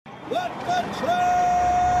Let the train!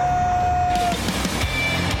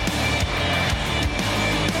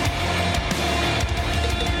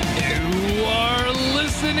 You are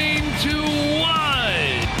listening to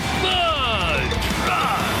What the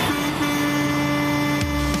Truck.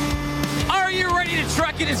 Are you ready to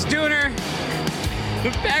truck it? It's Dooner.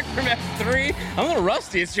 Back from F3. I'm a little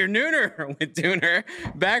rusty. It's your Nooner with Dooner.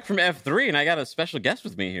 Back from F3, and I got a special guest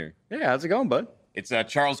with me here. Yeah, how's it going, bud? It's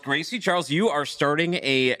Charles Gracie. Charles, you are starting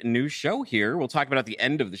a new show here. We'll talk about it at the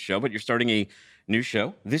end of the show, but you're starting a new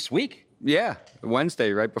show this week. Yeah,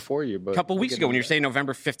 Wednesday, right before you. But A couple weeks ago when you're saying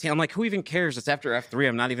November 15th, I'm like, who even cares? It's after F3.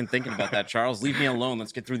 I'm not even thinking about that, Charles. Leave me alone.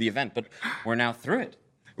 Let's get through the event. But we're now through it.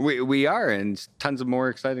 We are, and tons of more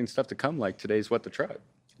exciting stuff to come, like today's What the Truck.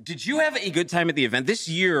 Did you have a good time at the event? This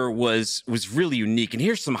year was really unique, and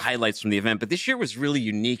here's some highlights from the event, but this year was really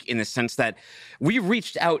unique in the sense that we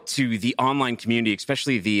reached out to the online community,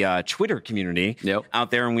 especially the Twitter community out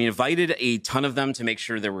there, and we invited a ton of them to make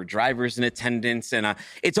sure there were drivers in attendance, and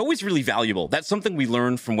it's always really valuable. That's something we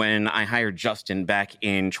learned from when I hired Justin back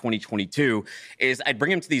in 2022, is I'd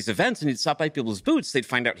bring him to these events, and he'd stop by people's booths, they'd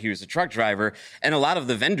find out he was a truck driver, and a lot of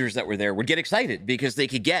the vendors that were there would get excited because they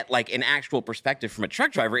could get like an actual perspective from a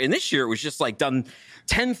truck driver. And this year, it was just like done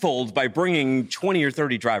tenfold by bringing 20 or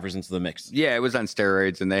 30 drivers into the mix. Yeah, it was on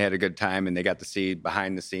steroids, and they had a good time, and they got to see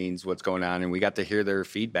behind the scenes what's going on, and we got to hear their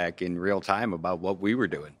feedback in real time about what we were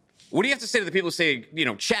doing. What do you have to say to the people who say,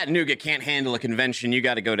 Chattanooga can't handle a convention? You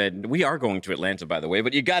got to go to, we are going to Atlanta, by the way,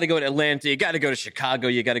 but you got to go to Atlanta, you got to go to Chicago,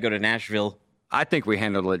 you got to go to Nashville. I think we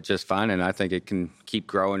handled it just fine, and I think it can keep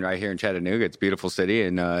growing right here in Chattanooga. It's a beautiful city,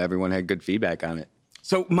 and everyone had good feedback on it.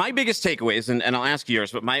 So my biggest takeaways, and I'll ask you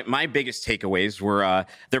yours, but my biggest takeaways were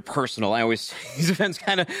they're personal. I always these events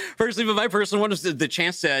kind of personally, but my personal one was the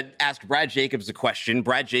chance to ask Brad Jacobs a question.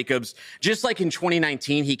 Brad Jacobs, just like in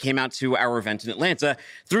 2019, he came out to our event in Atlanta,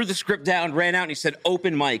 threw the script down, ran out, and he said,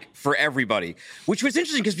 open mic for everybody, which was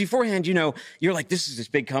interesting because beforehand, you're like, this is this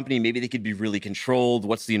big company. Maybe they could be really controlled.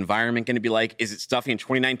 What's the environment going to be like? Is it stuffy? In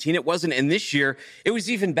 2019, it wasn't. And this year, it was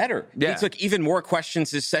even better. Yeah. He took even more questions.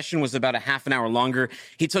 His session was about a half an hour longer.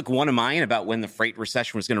 He took one of mine about when the freight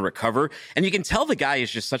recession was going to recover. And you can tell the guy is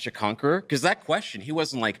just such a conqueror because that question, he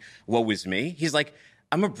wasn't like, woe is me. He's like,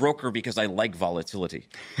 I'm a broker because I like volatility.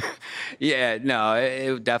 Yeah, no,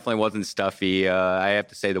 it definitely wasn't stuffy. I have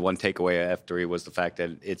to say the one takeaway at F3 was the fact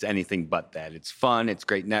that it's anything but that. It's fun, it's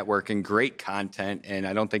great networking, great content, and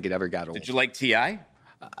I don't think it ever got old. Did you like TI?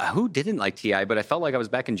 Who didn't like TI? But I felt like I was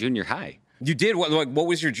back in junior high. You did? What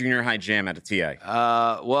was your junior high jam at a TI?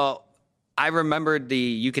 Well, I remembered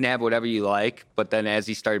you can have whatever you like, but then as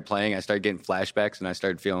he started playing, I started getting flashbacks, and I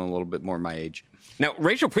started feeling a little bit more my age. Now,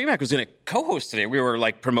 Rachel Premack was going to co-host today. We were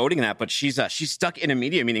like promoting that, but she's stuck in a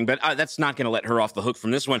media meeting, but that's not going to let her off the hook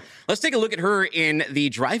from this one. Let's take a look at her in the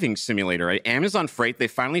driving simulator. Right? Amazon Freight, they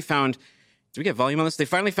finally found, do we get volume on this? They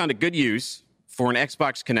finally found a good use for an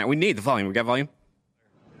Xbox Connect. We need the volume. We got volume?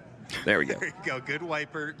 There we go. There you go. Good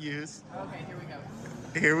wiper use. Okay, here we go.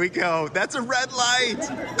 Here we go. That's a red light.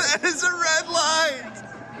 That is a red light.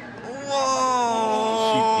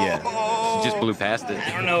 Whoa. She just blew past it.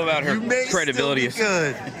 I don't know about her credibility.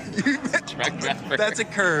 Good. That's a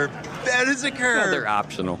curve. That is a curve. No, they're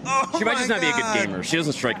optional. Oh She might just not be a God. good gamer. She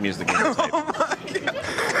doesn't strike me as the gamer type. Oh my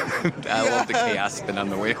God. I love the chaos spin on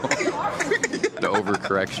the wheel. The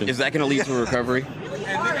overcorrection. Is that going to lead to a recovery?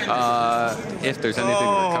 If there's anything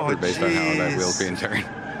to recover based on how that wheel's being turned.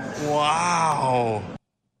 Wow.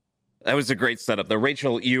 That was a great setup, though.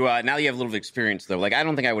 Rachel, you now you have a little experience, though. Like, I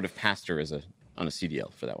don't think I would have passed her on a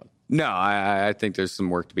CDL for that one. No, I think there's some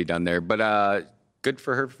work to be done there, but good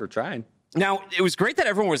for her for trying. Now, it was great that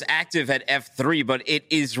everyone was active at F3, but it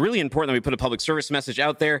is really important that we put a public service message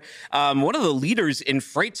out there. One of the leaders in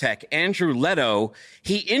freight tech, Andrew Leto,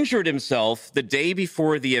 he injured himself the day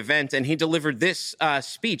before the event, and he delivered this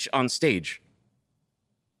speech on stage.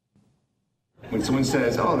 When someone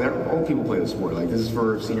says, old people play the sport, like this is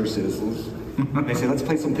for senior citizens, they say, let's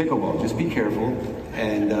play some pickleball, just be careful.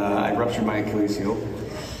 And I ruptured my Achilles heel.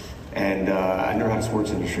 And I never had a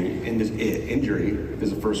sports injury. This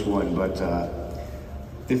is the first one, but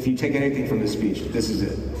if you take anything from this speech, this is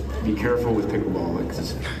it. Be careful with pickleball,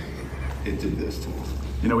 because it did this to us.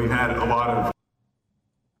 We've had a lot of...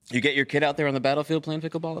 You get your kid out there on the battlefield playing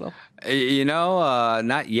pickleball at all?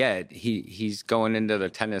 Not yet. He's going into the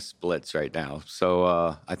tennis blitz right now.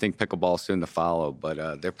 So I think pickleball soon to follow,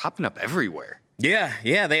 but they're popping up everywhere.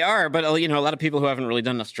 Yeah, they are. But, a lot of people who haven't really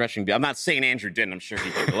done enough stretching. I'm not saying Andrew didn't. I'm sure he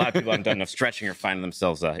did. A lot of people haven't done enough stretching or finding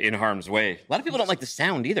themselves in harm's way. A lot of people don't like the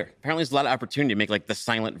sound either. Apparently, there's a lot of opportunity to make like the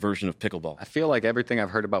silent version of pickleball. I feel like everything I've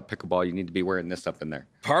heard about pickleball, you need to be wearing this up in there.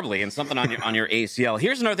 Probably, and something on your ACL.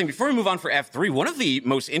 Here's another thing. Before we move on for F3, one of the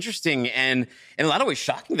most interesting and in a lot of ways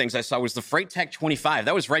shocking things I saw was the Freight Tech 25.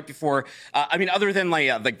 That was right before. Other than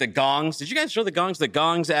like the gongs. Did you guys show the gongs? The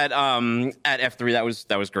gongs at F3.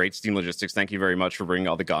 That was great. Steam Logistics. Thank you very much for bringing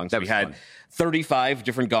all the gongs. We had 35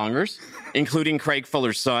 different gongers, including Craig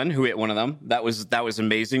Fuller's son, who hit one of them. That was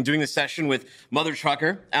amazing. Doing the session with Mother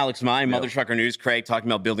Trucker, Alex Mai, Mother Trucker News, Craig talking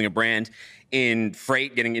about building a brand in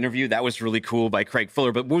freight, getting interviewed. That was really cool by Craig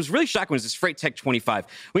Fuller. But what was really shocking was this Freight Tech 25.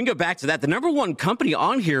 We can go back to that. The number one company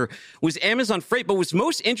on here was Amazon Freight. But what's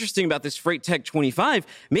most interesting about this Freight Tech 25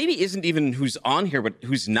 maybe isn't even who's on here, but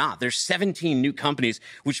who's not. There's 17 new companies,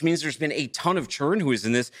 which means there's been a ton of churn who is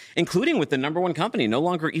in this, including with the number one company, no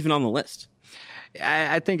longer even on the list.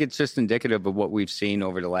 I think it's just indicative of what we've seen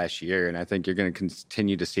over the last year, and I think you're going to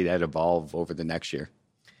continue to see that evolve over the next year.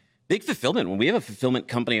 Big fulfillment. When we have a fulfillment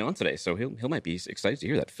company on today, so he might be excited to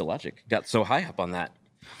hear that. Philogic got so high up on that.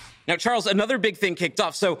 Now, Charles, another big thing kicked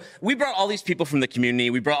off. So we brought all these people from the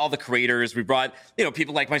community. We brought all the creators. We brought,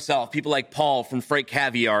 people like myself, people like Paul from Freight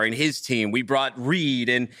Caviar and his team. We brought Reed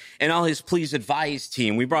and all his Please Advise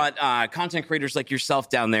team. We brought content creators like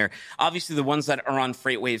yourself down there, obviously the ones that are on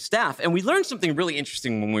FreightWave staff. And we learned something really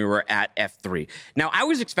interesting when we were at F3. Now, I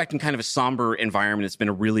was expecting kind of a somber environment. It's been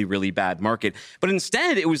a really, really bad market. But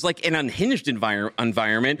instead, it was like an unhinged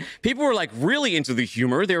environment. People were like really into the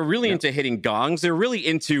humor. They were really into hitting gongs. They were really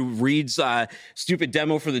into Reed's stupid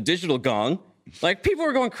demo for the digital gong. Like, people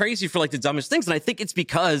were going crazy for like the dumbest things. And I think it's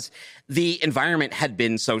because the environment had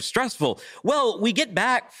been so stressful. Well, we get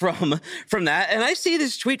back from that, and I see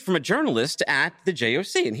this tweet from a journalist at the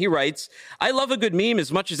JOC, and he writes, "I love a good meme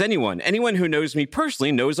as much as anyone. Anyone who knows me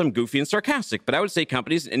personally knows I'm goofy and sarcastic, but I would say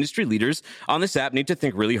companies and industry leaders on this app need to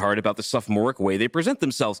think really hard about the sophomoric way they present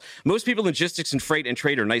themselves. Most people in logistics and freight and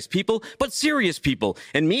trade are nice people, but serious people,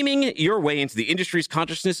 and memeing your way into the industry's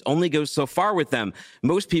consciousness only goes so far with them.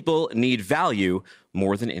 Most people need value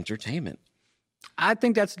more than entertainment." I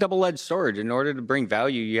think that's a double-edged sword. In order to bring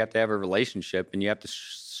value, you have to have a relationship, and you have to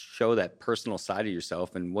show that personal side of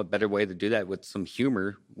yourself. And what better way to do that with some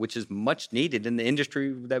humor, which is much needed in the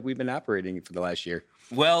industry that we've been operating for the last year.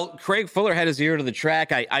 Well, Craig Fuller had his ear to the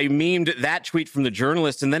track. I memed that tweet from the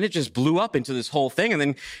journalist, and then it just blew up into this whole thing. And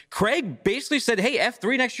then Craig basically said, hey,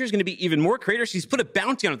 F3 next year is going to be even more creators. He's put a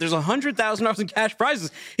bounty on it. There's $100,000 in cash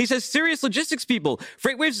prizes. He says, serious logistics people.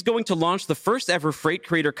 FreightWaves is going to launch the first ever freight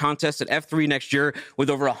creator contest at F3 next year with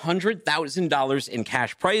over $100,000 in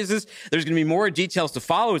cash prizes. There's going to be more details to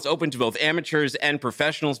follow. It's open to both amateurs and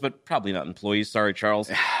professionals, but probably not employees. Sorry,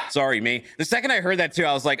 Charles. Sorry, me. The second I heard that too,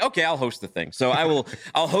 I was like, okay, I'll host the thing. So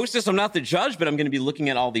I'll host this. I'm not the judge, but I'm going to be looking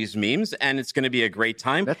at all these memes, and it's going to be a great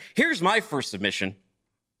time. Here's my first submission.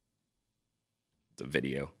 The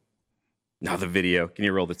video. Now the video. Can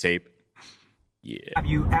you roll the tape? Yeah. Have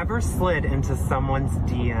you ever slid into someone's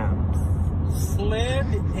DMs? Slid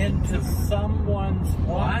into someone's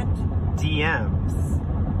what? DMs.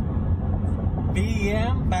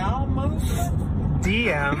 BM, bowel movement?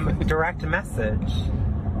 DM, direct message.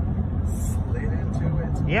 Slid into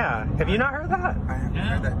it? Yeah. Have you not heard that? I haven't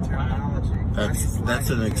heard that terminology. That's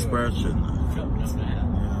an expression.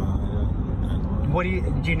 What do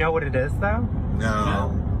you know what it is though?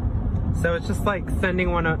 No. So it's just like sending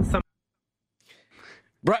some.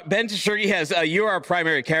 Ben Tashurgi has, you are our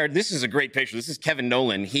primary character. This is a great picture. This is Kevin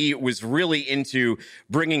Nolan. He was really into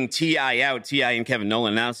bringing T.I. out, T.I. and Kevin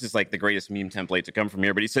Nolan. Now this is like the greatest meme template to come from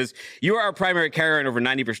here. But he says, you are our primary carrier in over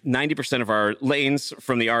 90% of our lanes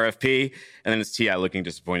from the RFP. And then it's T.I. looking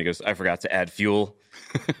disappointed. He goes, I forgot to add fuel.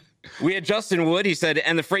 We had Justin Wood. He said,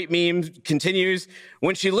 and the freight meme continues.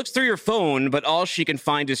 When she looks through your phone, but all she can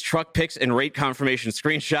find is truck pics and rate confirmation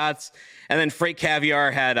screenshots. And then Freight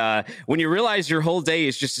Caviar had, when you realize your whole day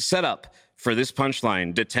is just a setup for this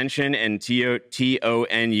punchline, detention and TONU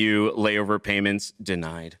layover payments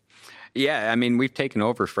denied. Yeah, I mean, we've taken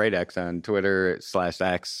over FreightX on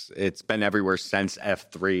Twitter/X. It's been everywhere since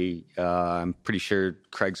F3. I'm pretty sure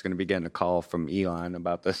Craig's going to be getting a call from Elon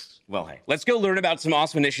about this. Well, hey, let's go learn about some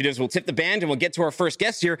awesome initiatives. We'll tip the band and we'll get to our first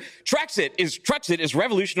guest here. Truxit is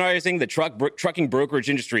revolutionizing the trucking brokerage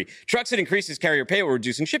industry. Truxit increases carrier pay while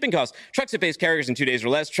reducing shipping costs. Truxit pays carriers in 2 days or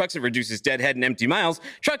less. Truxit reduces deadhead and empty miles.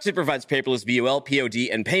 Truxit provides paperless BOL, POD,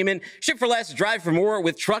 and payment. Ship for less, drive for more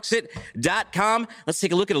with Truxit.com. Let's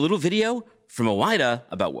take a look at a little video from Owida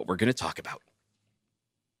about what we're going to talk about.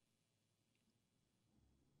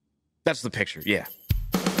 That's the picture, yeah.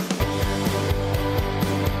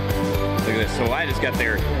 at this. So OOIDA's got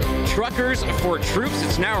their Truckers for Troops.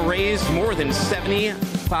 It's now raised more than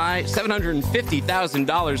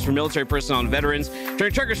 $750,000 for military personnel and veterans.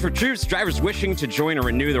 During Truckers for Troops, drivers wishing to join or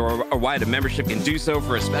renew their OOIDA membership can do so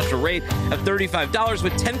for a special rate of $35,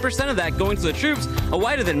 with 10% of that going to the troops.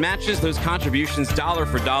 OOIDA then matches those contributions dollar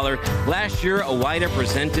for dollar. Last year, OOIDA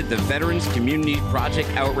presented the Veterans Community Project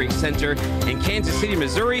Outreach Center in Kansas City,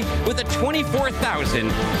 Missouri, with a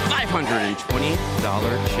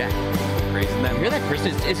 $24,520 check. Raising that. Hear that, Chris?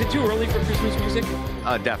 Is it too early for Christmas music?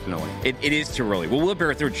 Definitely. It is too early. Well, we'll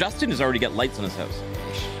bear through. Justin has already got lights on his house.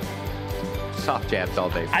 Soft jabs all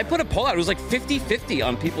day. I put a poll out. It was like 50-50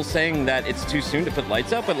 on people saying that it's too soon to put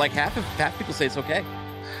lights up, but like half people say it's okay.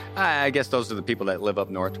 I guess those are the people that live up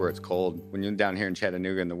north where it's cold. When you're down here in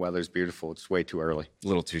Chattanooga and the weather's beautiful, it's way too early. A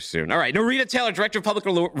little too soon. All right. Narita Taylor, Director of Public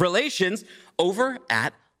Relations over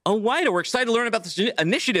at OOIDA. We're excited to learn about this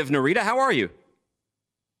initiative. Narita, how are you?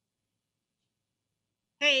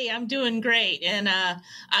 Hey, I'm doing great, and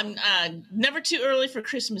I'm never too early for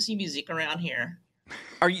Christmas music around here.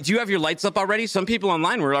 Do you have your lights up already? Some people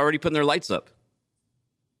online were already putting their lights up.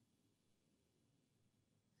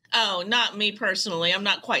 Oh, not me personally. I'm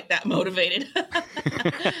not quite that motivated.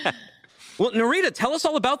 Well, Narita, tell us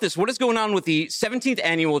all about this. What is going on with the 17th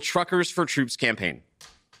annual Truckers for Troops campaign?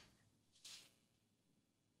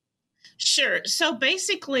 Sure. So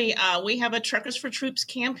basically, we have a Truckers for Troops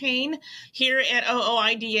campaign here at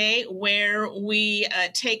OOIDA where we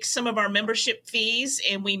take some of our membership fees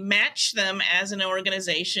and we match them as an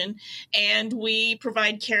organization, and we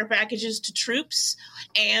provide care packages to troops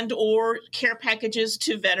and or care packages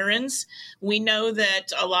to veterans. We know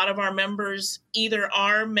that a lot of our members either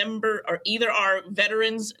are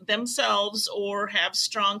veterans themselves or have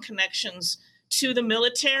strong connections to the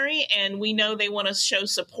military, and we know they want to show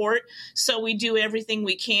support. So we do everything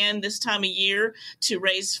we can this time of year to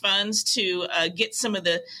raise funds to get some of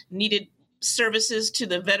the needed services to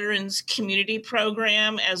the Veterans Community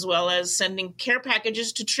Program, as well as sending care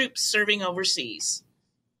packages to troops serving overseas.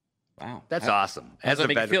 Wow. That's awesome. How does that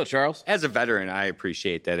make you feel, Charles? As a veteran, I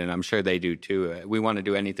appreciate that, and I'm sure they do too. We want to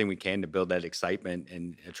do anything we can to build that excitement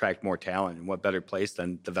and attract more talent, and what better place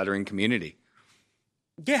than the veteran community?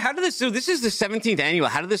 Yeah, how did this? So this is the 17th annual.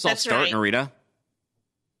 How did this all start, right. Narita?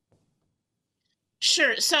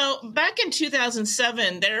 Sure. So back in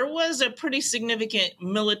 2007, there was a pretty significant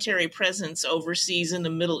military presence overseas in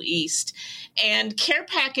the Middle East, and care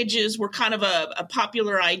packages were kind of a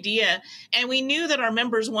popular idea. And we knew that our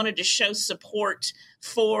members wanted to show support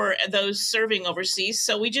for those serving overseas.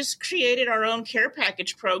 So we just created our own care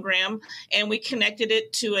package program, and we connected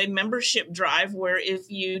it to a membership drive where if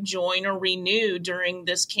you join or renew during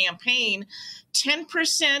this campaign,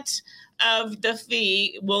 10% of the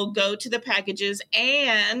fee will go to the packages,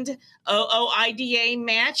 and OOIDA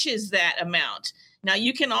matches that amount. Now,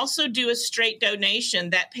 you can also do a straight donation.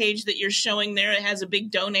 That page that you're showing there, it has a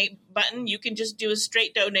big donate button. You can just do a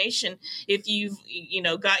straight donation if you've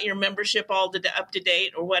got your membership all up to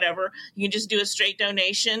date or whatever. You can just do a straight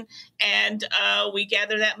donation, and we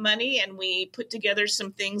gather that money and we put together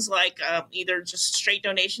some things like either just straight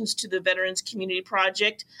donations to the Veterans Community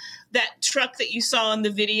Project. That truck that you saw in the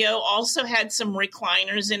video also had some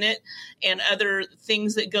recliners in it and other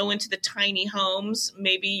things that go into the tiny homes.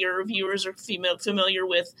 Maybe your viewers are familiar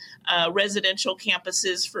with residential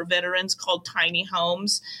campuses for veterans called tiny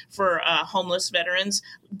homes for homeless veterans.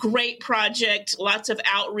 Great project, lots of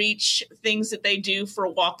outreach, things that they do for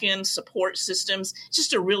walk-in support systems.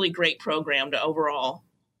 Just a really great program to overall.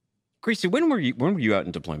 Greasy, when were you out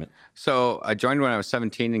in deployment? So I joined when I was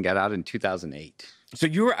 17 and got out in 2008. So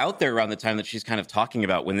you were out there around the time that she's kind of talking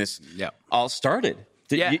about when this all started.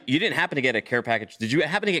 You didn't happen to get a care package. Did you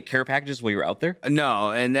happen to get care packages while you were out there?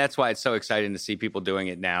 No, and that's why it's so exciting to see people doing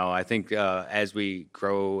it now. I think as we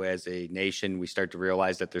grow as a nation, we start to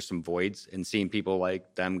realize that there's some voids, and seeing people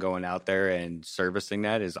like them going out there and servicing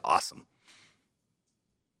that is awesome.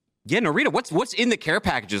 Yeah, Narita, what's in the care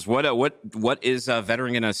packages? What is a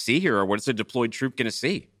veteran going to see here, or what is a deployed troop going to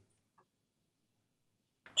see?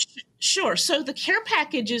 Sure. So the care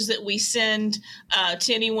packages that we send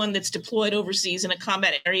to anyone that's deployed overseas in a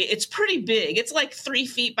combat area, it's pretty big. It's like 3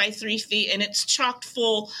 feet by 3 feet, and it's chocked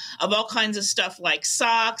full of all kinds of stuff like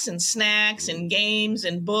socks and snacks and games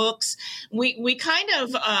and books. We kind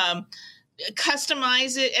of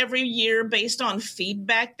customize it every year based on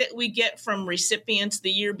feedback that we get from recipients the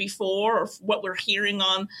year before, or what we're hearing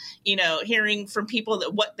from people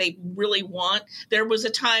that what they really want. There was a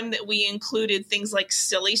time that we included things like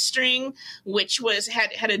Silly String, which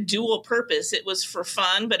had a dual purpose. It was for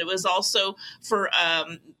fun, but it was also for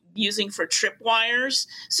using for tripwires.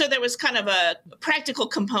 So there was kind of a practical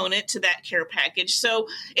component to that care package. So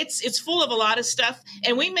it's full of a lot of stuff,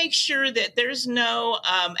 and we make sure that there's no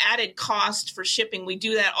added cost for shipping. We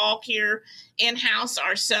do that all here in-house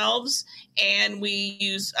ourselves, and we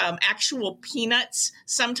use actual peanuts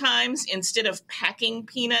sometimes instead of packing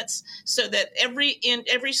peanuts, so that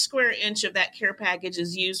every square inch of that care package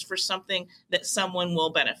is used for something that someone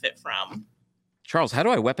will benefit from. Charles, how do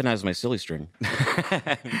I weaponize my silly string?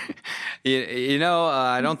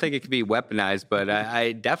 I don't think it can be weaponized, but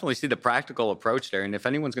I definitely see the practical approach there. And if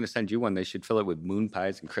anyone's going to send you one, they should fill it with moon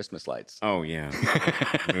pies and Christmas lights. Oh, yeah.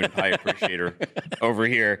 Moon pie appreciator over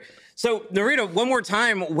here. So, Narita, one more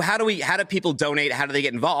time, how do people donate? How do they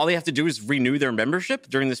get involved? All they have to do is renew their membership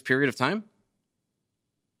during this period of time?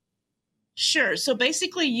 Sure. So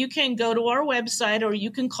basically, you can go to our website or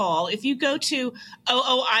you can call. If you go to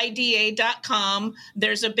ooida.com,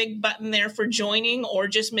 there's a big button there for joining or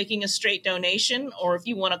just making a straight donation. Or if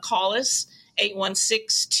you want to call us,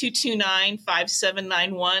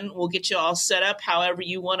 816-229-5791. We'll get you all set up however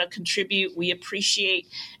you want to contribute. We appreciate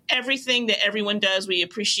everything that everyone does. We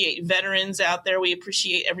appreciate veterans out there. We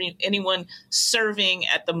appreciate anyone serving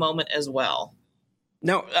at the moment as well.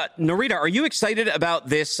 Now, Narita, are you excited about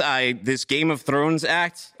this Game of Thrones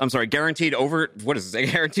Act? I'm sorry, guaranteed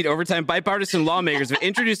overtime? Bipartisan lawmakers have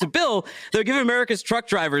introduced a bill that would give America's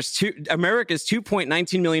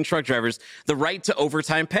 2.19 million truck drivers the right to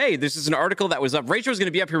overtime pay. This is an article that was up. Rachel was going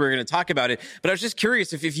to be up here. We were going to talk about it. But I was just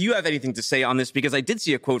curious if you have anything to say on this, because I did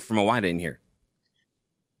see a quote from OOIDA in here.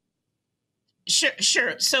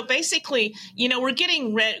 Sure. So basically, we're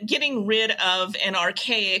getting rid of an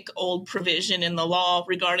archaic old provision in the law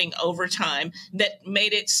regarding overtime that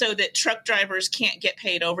made it so that truck drivers can't get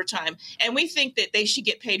paid overtime. And we think that they should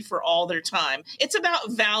get paid for all their time. It's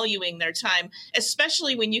about valuing their time,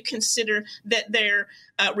 especially when you consider that they're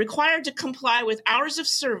required to comply with hours of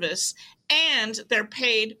service, and they're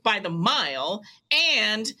paid by the mile,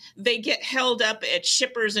 and they get held up at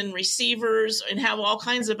shippers and receivers and have all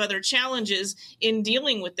kinds of other challenges in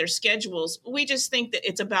dealing with their schedules. We just think that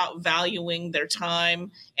it's about valuing their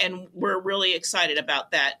time, and we're really excited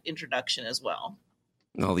about that introduction as well.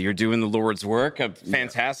 Well, you're doing the Lord's work.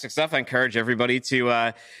 Fantastic stuff. I encourage everybody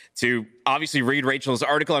to obviously read Rachel's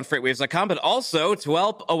article on freightwaves.com, but also to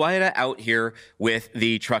help OOIDA out here with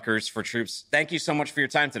the Truckers for Troops. Thank you so much for your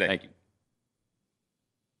time today. Thank you.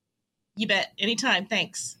 You bet. Anytime.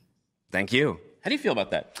 Thanks. Thank you. How do you feel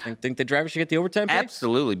about that? Think the driver should get the overtime pay?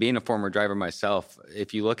 Absolutely. Being a former driver myself,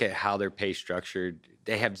 if you look at how their pay structured,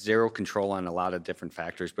 they have zero control on a lot of different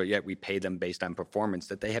factors, but yet we pay them based on performance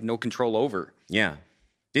that they have no control over. Yeah.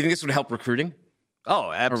 Do you think this would help recruiting?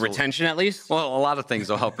 Oh, absolutely. Or retention, at least? Well, a lot of things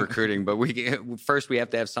will help recruiting, but we have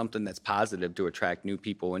to have something that's positive to attract new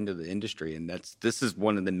people into the industry, and this is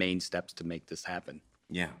one of the main steps to make this happen.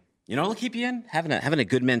 Yeah. It'll keep you in having a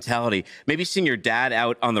good mentality. Maybe seeing your dad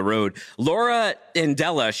out on the road. Laura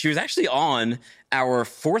Andella, she was actually on our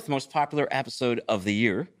 4th most popular episode of the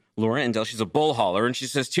year. Laura Andella, she's a bull hauler, and she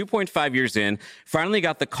says 2.5 years in, finally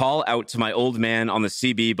got the call out to my old man on the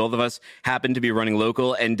CB. Both of us happen to be running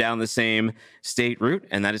local and down the same state route,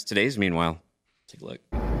 and that is today's Meanwhile. Take a look.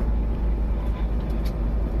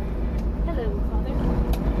 Hello, Father.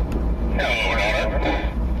 Hello, daughter.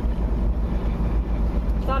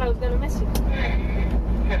 Thought I was gonna miss you. Be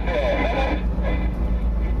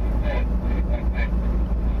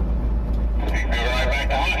right back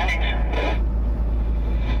to Hastings.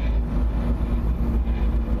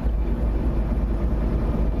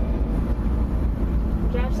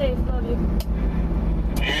 Drive safe, love you.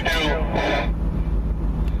 You do.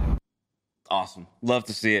 Awesome. Love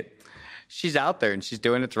to see it. She's out there, and she's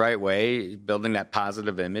doing it the right way, building that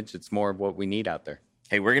positive image. It's more of what we need out there.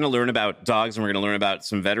 Hey, we're going to learn about dogs, and we're going to learn about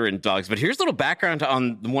some veteran dogs. But here's a little background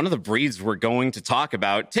on one of the breeds we're going to talk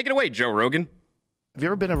about. Take it away, Joe Rogan. Have you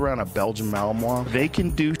ever been around a Belgian Malinois? They can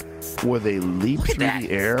do where they leap through the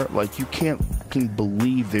air. Like, you can't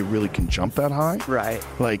believe they really can jump that high. Right.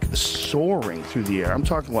 Like, soaring through the air. I'm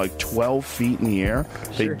talking like 12 feet in the air.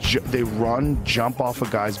 Sure. They run, jump off a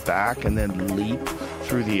guy's back, and then leap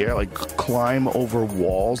through the air. Like, climb over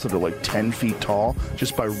walls that are like 10 feet tall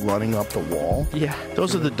just by running up the wall. Yeah.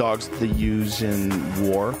 Those are the dogs that they use in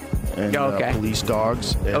war and police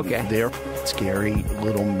dogs. And they're scary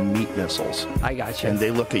little meat missiles. I got you. And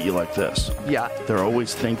they look at you like this. Yeah. They're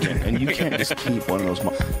always thinking. And you can't just keep one of those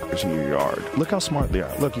motherfuckers in your yard. Look how smart they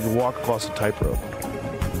are. Look, you can walk across a tightrope.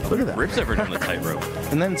 Look at that. Rip's ever done a tightrope.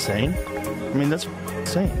 Isn't that insane? I mean, that's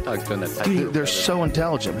insane. Dogs doing that tightrope. Dude, they're so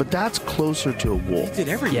intelligent. But that's closer to a wolf. He did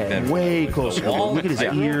everything better. Way closer. Look at his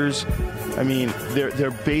ears. I mean,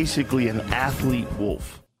 they're basically an athlete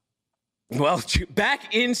wolf. Well,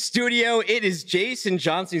 back in studio, it is Jason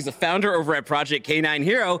Johnson. He's the founder over at Project K9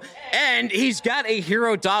 Hero, and he's got a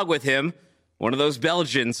hero dog with him, one of those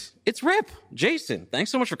Belgians. It's Rip. Jason,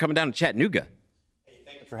 thanks so much for coming down to Chattanooga.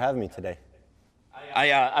 Thank you for having me today.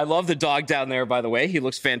 I love the dog down there, by the way. He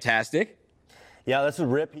looks fantastic. Yeah, this is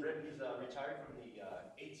Rip. He's retired from the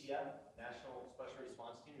ATF, National Special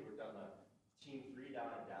Response Team. He worked on the Team 3 down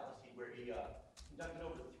in Dallas, where he conducted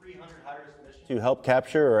over 300 high-risk missions To help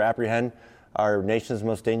capture or apprehend our nation's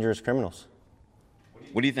most dangerous criminals.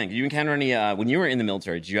 What do you think? You encounter any, when you were in the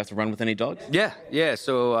military, did you have to run with any dogs? Yeah.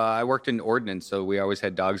 So I worked in ordnance, so we always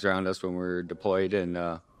had dogs around us when we were deployed,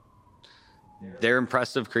 and they're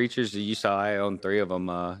impressive creatures. You saw I own 3 of them.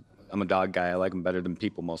 I'm a dog guy. I like them better than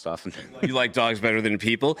people most often. You like dogs better than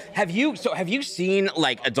people? Have you seen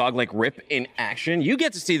like a dog like Rip in action? You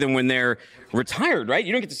get to see them when they're retired, right?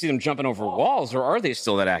 You don't get to see them jumping over walls, or are they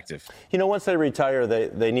still that active? You know, once they retire,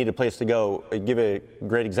 they need a place to go. I give a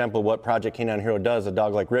great example of what Project K9 Hero does. A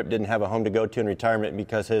dog like Rip didn't have a home to go to in retirement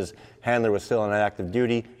because his handler was still on active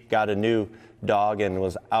duty, got a new dog, and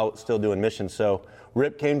was out still doing missions. So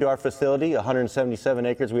Rip came to our facility, 177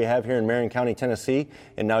 acres we have here in Marion County, Tennessee,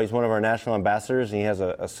 and now he's one of our national ambassadors, and he has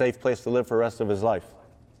a safe place to live for the rest of his life.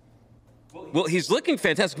 Well, he's looking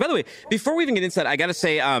fantastic. By the way, before we even get into that, I got to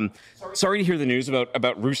say, sorry to hear the news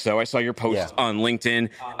about Russo. I saw your post on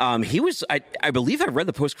LinkedIn. He was, I believe I read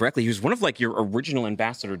the post correctly, he was one of like your original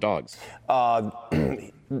ambassador dogs.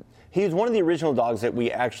 He was one of the original dogs that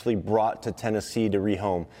we actually brought to Tennessee to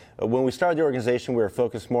rehome. When we started the organization, we were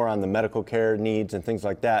focused more on the medical care needs and things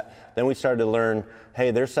like that. Then we started to learn,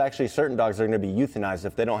 hey, there's actually certain dogs that are going to be euthanized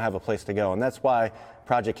if they don't have a place to go. And that's why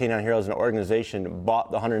Project K9 Hero as an organization bought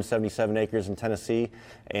the 177 acres in Tennessee.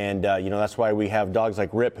 And, that's why we have dogs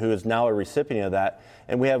like Rip, who is now a recipient of that.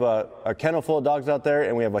 And we have a kennel full of dogs out there,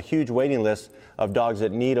 and we have a huge waiting list of dogs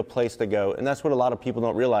that need a place to go. And that's what a lot of people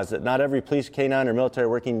don't realize, that not every police canine or military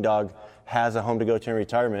working dog has a home to go to in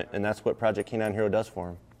retirement, and that's what Project K9 Hero does for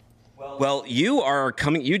them. Well,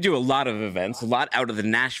 you do a lot of events, a lot out of the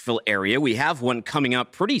Nashville area. We have one coming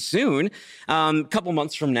up pretty soon, a couple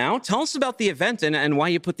months from now. Tell us about the event and why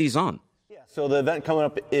you put these on. So the event coming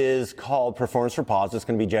up is called Performance for Paws. It's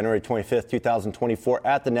going to be January 25th, 2024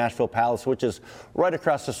 at the Nashville Palace, which is right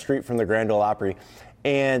across the street from the Grand Ole Opry.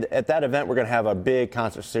 And at that event, we're going to have a big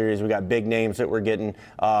concert series. We got big names that we're getting.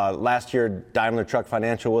 Last year, Daimler Truck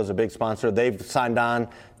Financial was a big sponsor. They've signed on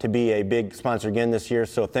to be a big sponsor again this year.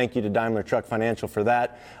 So thank you to Daimler Truck Financial for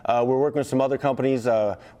that. We're working with some other companies.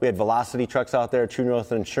 We had Velocity Trucks out there, True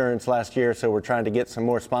North Insurance last year. So we're trying to get some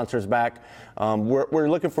more sponsors back. We're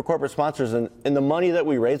looking for corporate sponsors, and the money that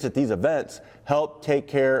we raise at these events help take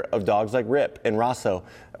care of dogs like Rip and Rosso,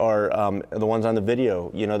 or the ones on the video,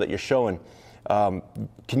 that you're showing.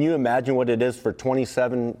 Can you imagine what it is for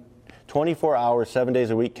 24 hours, 7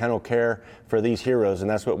 days a week kennel care for these heroes? And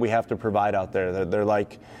that's what we have to provide out there. They're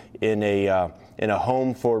like in a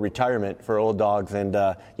home for retirement for old dogs. And,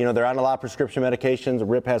 they're on a lot of prescription medications.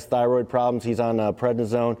 Rip has thyroid problems. He's on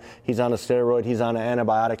prednisone. He's on a steroid. He's on an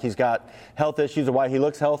antibiotic. He's got health issues. Why he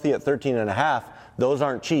looks healthy at 13 and a half. Those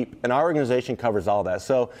aren't cheap, and our organization covers all that.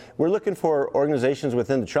 So we're looking for organizations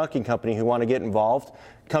within the trunking company who want to get involved.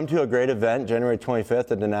 Come to a great event, January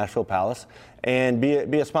 25th at the Nashville Palace, and be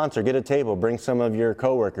a sponsor. Get a table. Bring some of your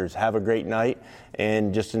coworkers. Have a great night,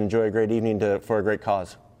 and just enjoy a great evening for a great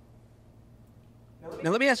cause.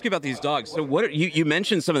 Now, let me ask you about these dogs. So you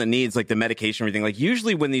mentioned some of the needs, like the medication and everything. Like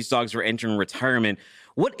usually when these dogs are entering retirement,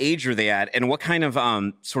 what age are they at, and what kind of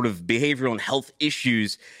sort of behavioral and health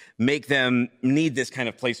issues make them need this kind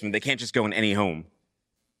of placement? They can't just go in any home.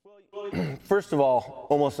 First of all,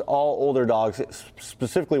 almost all older dogs,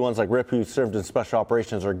 specifically ones like Rip who served in special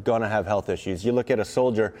operations, are going to have health issues. You look at a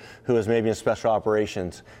soldier who was maybe in special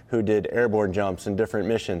operations, who did airborne jumps and different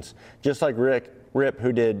missions. Just like Rip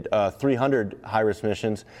who did 300 high-risk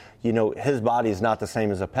missions, his body is not the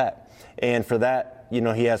same as a pet. And for that,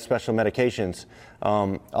 he has special medications.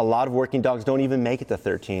 A lot of working dogs don't even make it to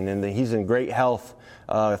 13, and he's in great health,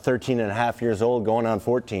 13 and a half years old, going on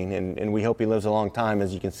 14, and we hope he lives a long time.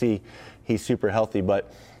 As you can see, he's super healthy,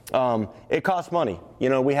 but it costs money.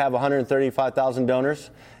 We have 135,000 donors,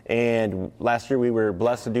 and last year we were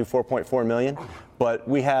blessed to do 4.4 million, but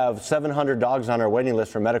we have 700 dogs on our waiting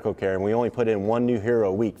list for medical care, and we only put in one new hero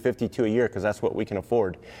a week, 52 a year, because that's what we can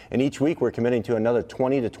afford. And each week we're committing to another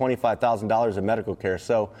 $20,000 to $25,000 of medical care.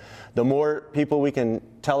 So the more people we can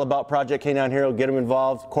tell about Project K9 Hero, get them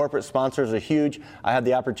involved. Corporate sponsors are huge. I had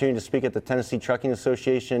the opportunity to speak at the Tennessee Trucking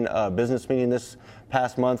Association business meeting this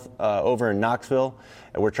past month over in Knoxville.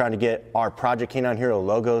 And we're trying to get our Project K9 Hero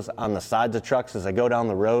logos on the sides of trucks as they go down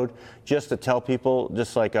the road, just to tell people,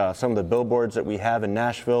 just like some of the billboards that we have in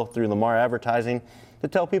Nashville through Lamar Advertising, to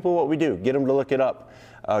tell people what we do, get them to look it up,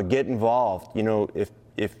 get involved. You know,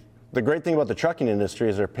 if the great thing about the trucking industry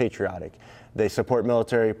is they're patriotic. They support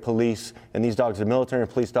military, police, and these dogs are military and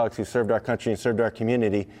police dogs who served our country and served our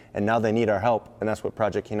community, and now they need our help, and that's what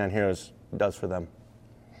Project K9 Heroes does for them.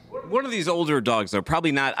 One of these older dogs, though,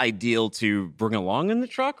 probably not ideal to bring along in the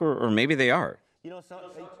truck, or maybe they are. You know,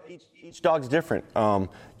 each dog's different.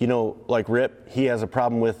 You know, like Rip, he has a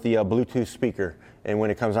problem with the Bluetooth speaker, and when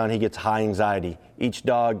it comes on, he gets high anxiety. Each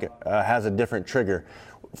dog has a different trigger.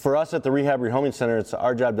 For us at the Rehab Rehoming Center, it's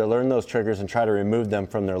our job to learn those triggers and try to remove them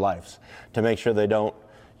from their lives to make sure they don't,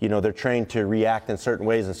 you know, they're trained to react in certain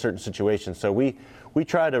ways in certain situations. So we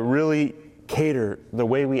try to really cater the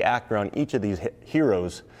way we act around each of these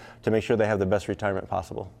heroes to make sure they have the best retirement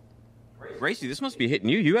possible. Gracie, this must be hitting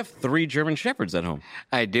you. You have 3 German Shepherds at home.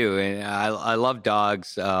 I do, and I love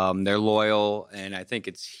dogs. They're loyal, and I think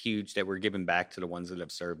it's huge that we're giving back to the ones that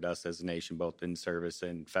have served us as a nation, both in service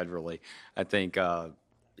and federally. I think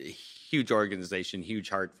huge organization, huge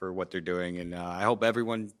heart for what they're doing, and I hope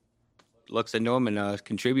everyone looks into them and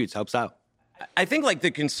contributes, helps out. I think like the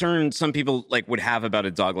concern some people like would have about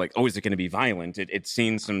a dog, like, oh, is it going to be violent? It's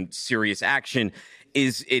seen some serious action.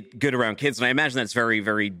 Is it good around kids? And I imagine that's very,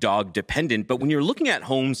 very dog dependent. But when you're looking at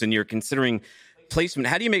homes and you're considering placement,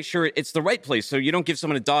 how do you make sure it's the right place so you don't give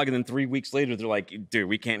someone a dog and then 3 weeks later they're like, dude,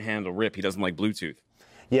 we can't handle Rip. He doesn't like Bluetooth.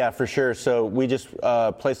 Yeah, for sure. So we just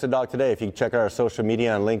placed a dog today. If you check out our social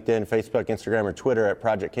media on LinkedIn, Facebook, Instagram, or Twitter at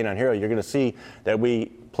Project K9 Hero, you're going to see that we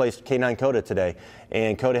placed K9 Coda today.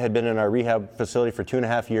 And Coda had been in our rehab facility for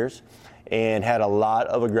 2.5 years and had a lot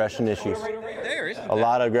of aggression issues. Right there, isn't a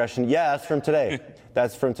lot of aggression. Yeah, that's from today.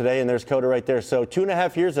 That's from today, and there's Coda right there. So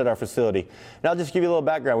 2.5 years at our facility. And I'll just give you a little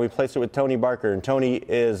background. We placed it with Tony Barker, and Tony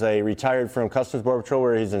is a retired from Customs Border Patrol,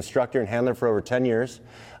 where he's an instructor and handler for over 10 years.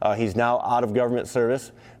 He's now out of government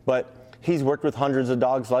service, but he's worked with hundreds of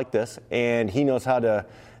dogs like this, and he knows how to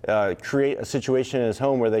create a situation in his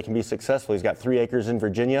home where they can be successful. He's got 3 acres in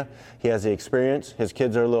Virginia. He has the experience. His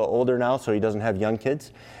kids are a little older now, so he doesn't have young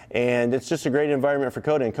kids. And it's just a great environment for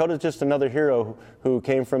Coda. And Coda's just another hero who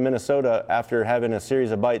came from Minnesota after having a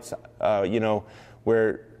series of bites,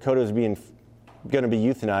 where Coda is going to be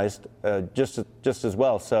euthanized just as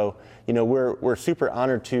well. So, we're super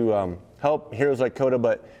honored to help heroes like Coda,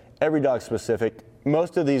 but every dog's specific.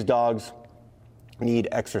 Most of these dogs need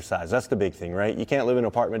exercise. That's the big thing, right? You can't live in an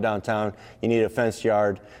apartment downtown. You need a fenced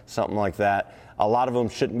yard, something like that. A lot of them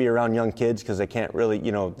shouldn't be around young kids because they can't really,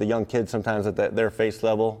 the young kids sometimes at their face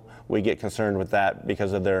level, we get concerned with that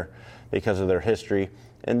because of their history.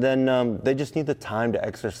 And then they just need the time to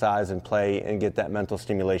exercise and play and get that mental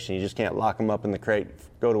stimulation. You just can't lock them up in the crate,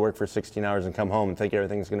 go to work for 16 hours and come home and think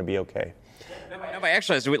everything's going to be okay. Now by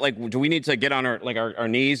exercise, do we need to get on our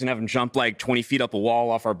knees and have him jump like 20 feet up a wall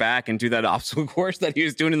off our back and do that obstacle course that he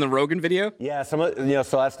was doing in the Rogan video? Yeah, so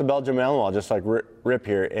that's the Belgian Malinois, just like Rip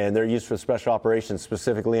here, and they're used for special operations,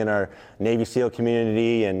 specifically in our Navy SEAL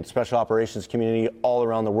community and special operations community all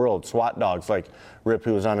around the world. SWAT dogs like Rip,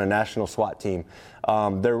 who was on a national SWAT team.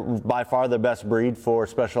 They're by far the best breed for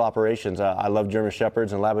special operations. I love German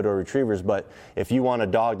Shepherds and Labrador Retrievers, but if you want a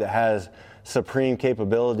dog that has supreme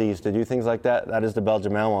capabilities to do things like that, that is the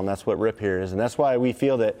Belgian Malinois, and that's what Rip here is. And that's why we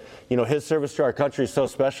feel that, his service to our country is so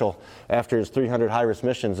special after his 300 high-risk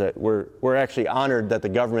missions that we're actually honored that the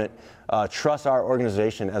government trusts our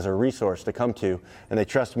organization as a resource to come to, and they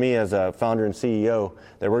trust me as a founder and CEO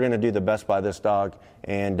that we're going to do the best by this dog.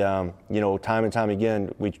 And, time and time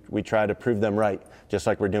again, we try to prove them right, just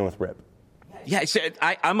like we're doing with Rip. Yeah, so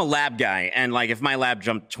I'm a lab guy, and like if my lab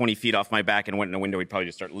jumped 20 feet off my back and went in a window, he'd probably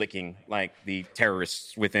just start licking like the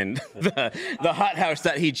terrorists within the hothouse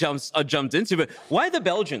that he jumped into. But why the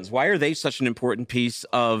Belgians? Why are they such an important piece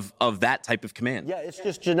of that type of command? Yeah, it's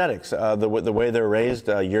just genetics. The way they're raised,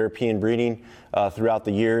 European breeding throughout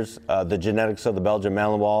the years, the genetics of the Belgian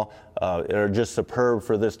Malinois are just superb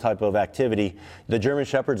for this type of activity. The German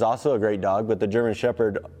Shepherd's also a great dog, but the German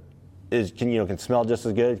Shepherd can smell just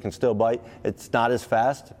as good, can still bite. It's not as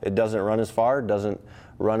fast, it doesn't run as far, doesn't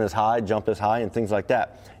run as high, jump as high, and things like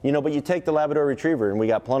that. But you take the Labrador Retriever, and we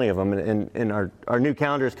got plenty of them, and our new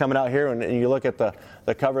calendar is coming out here, and you look at the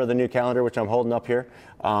cover of the new calendar, which I'm holding up here,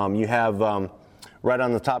 you have right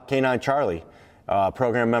on the top K9 Charlie,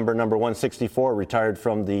 program member number 164, retired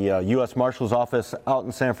from the U.S. Marshal's office out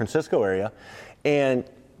in San Francisco area, and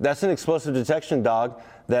That's an explosive detection dog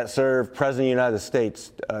that serve President of the United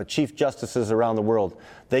States, chief justices around the world.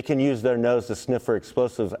 They can use their nose to sniff for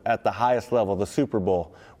explosives at the highest level, the Super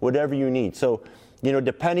Bowl, whatever you need. So,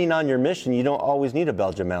 depending on your mission, you don't always need a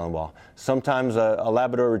Belgian Malinois. Sometimes a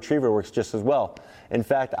Labrador Retriever works just as well. In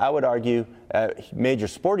fact, I would argue at major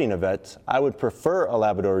sporting events, I would prefer a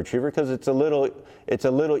Labrador Retriever because it's a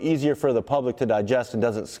little easier for the public to digest and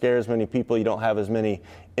doesn't scare as many people. You don't have as many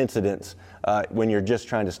incidents when you're just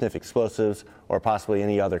trying to sniff explosives or possibly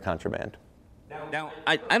any other contraband. Now,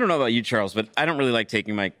 I don't know about you, Charles, but I don't really like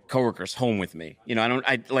taking my coworkers home with me.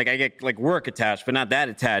 I get work attached, but not that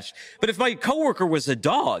attached. But if my coworker was a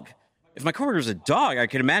dog, I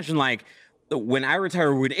could imagine when I retire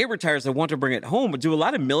or when it retires, I want to bring it home. But do a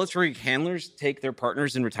lot of military handlers take their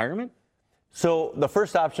partners in retirement? So the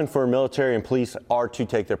first option for military and police are to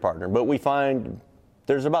take their partner, but we find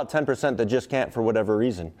there's about 10% that just can't for whatever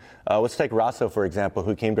reason. Let's take Rosso, for example,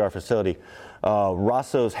 who came to our facility.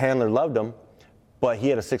 Rosso's handler loved him, but he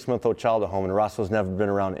had a 6-month-old child at home, and Rosso's never been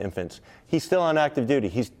around infants. He's still on active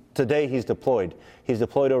duty. Today he's deployed. He's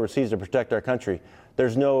deployed overseas to protect our country.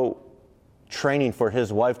 There's no training for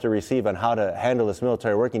his wife to receive on how to handle this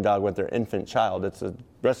military working dog with their infant child. It's a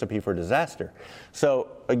recipe for disaster. So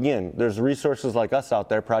again, there's resources like us out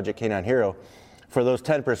there, Project Canine Hero, for those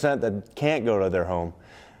 10% that can't go to their home.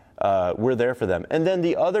 We're there for them. And then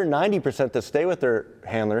the other 90% that stay with their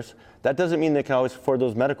handlers, that doesn't mean they can always afford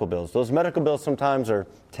those medical bills. Those medical bills sometimes are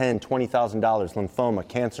 $10,000, $20,000, lymphoma,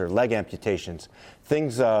 cancer, leg amputations,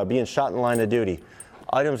 things being shot in the line of duty,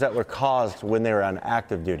 items that were caused when they were on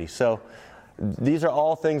active duty. So these are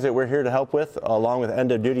all things that we're here to help with, along with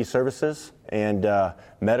end of duty services and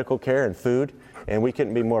medical care and food, and we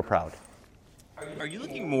couldn't be more proud. Are you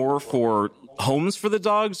looking more for homes for the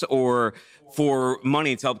dogs or for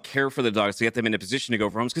money to help care for the dogs to get them in a position to go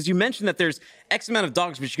for homes? Because you mentioned that there's X amount of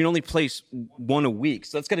dogs, but you can only place one a week.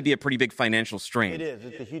 So that's got to be a pretty big financial strain. It is.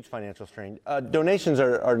 It's a huge financial strain. Donations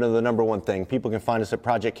are the number one thing. People can find us at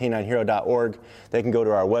projectcaninehero.org. They can go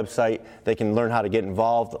to our website. They can learn how to get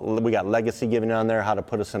involved. We got legacy giving on there, how to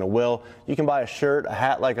put us in a will. You can buy a shirt, a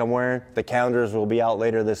hat like I'm wearing. The calendars will be out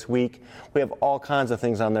later this week. We have all kinds of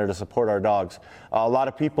things on there to support our dogs. A lot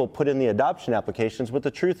of people put in the adoption applications, but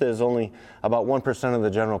the truth is only about 1% of the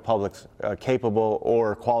general public's capable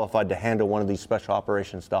or qualified to handle one of these special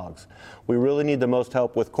operations dogs. We really need the most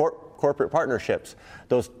help with corporate partnerships.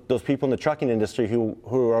 Those people in the trucking industry who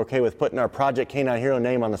are okay with putting our Project Canine Hero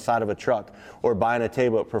name on the side of a truck or buying a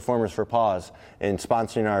table at Performers for Paws and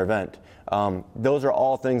sponsoring our event. Those are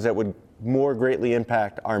all things that would more greatly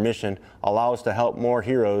impact our mission, allow us to help more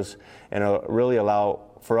heroes, and really allow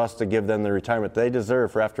for us to give them the retirement they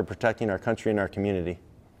deserve for after protecting our country and our community.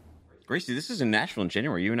 Gracie, this is in Nashville in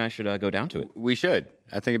January. You and I should go down to it. We should.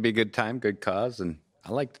 I think it'd be a good time, good cause, and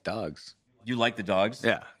I like the dogs. You like the dogs?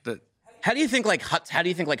 Yeah. How do you think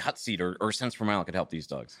Hut Seat or Sense per Mile could help these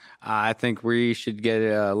dogs? I think we should get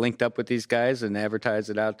linked up with these guys and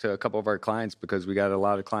advertise it out to a couple of our clients, because we got a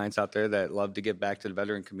lot of clients out there that love to give back to the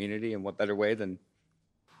veteran community, and what better way than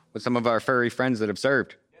with some of our furry friends that have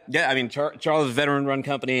served. Yeah, I mean, Charles' veteran-run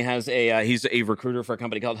company has he's a recruiter for a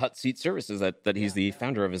company called Hut Seat Services that he's the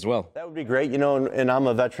founder of as well. That would be great, and I'm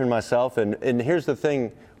a veteran myself, and here's the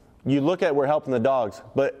thing. You look at we're helping the dogs,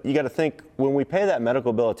 but you got to think when we pay that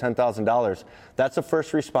medical bill of $10,000, that's a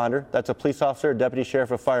first responder, that's a police officer, a deputy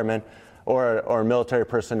sheriff, a fireman, or military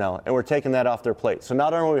personnel, and we're taking that off their plate. So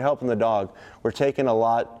not only are we helping the dog, we're taking a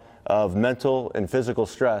lot of mental and physical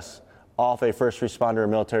stress off a first responder or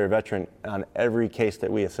military veteran on every case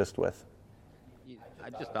that we assist with. I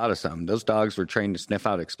just thought of something. Those dogs were trained to sniff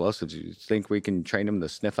out explosives. You think we can train them to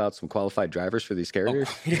sniff out some qualified drivers for these carriers?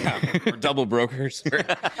 Oh, yeah, or double brokers,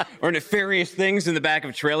 or nefarious things in the back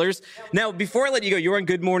of trailers. Now, before I let you go, you're on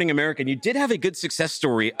Good Morning America, and you did have a good success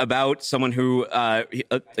story about someone who, a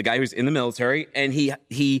guy who's in the military, and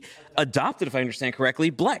he adopted, if I understand correctly,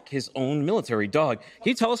 Bleck, his own military dog. Can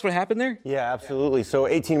you tell us what happened there? Yeah, absolutely. So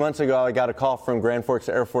 18 months ago, I got a call from Grand Forks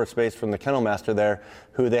Air Force Base from the kennel master there,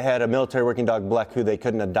 who they had a military working dog, Bleck, who they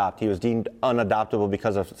couldn't adopt. He was deemed unadoptable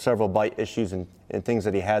because of several bite issues and things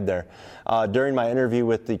that he had there. During my interview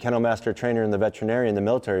with the kennel master trainer and the veterinarian, the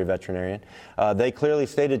military veterinarian, they clearly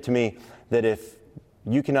stated to me that if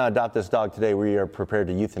you cannot adopt this dog today, we are prepared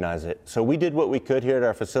to euthanize it. So we did what we could here at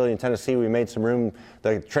our facility in Tennessee. We made some room.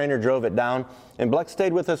 The trainer drove it down, and Bleck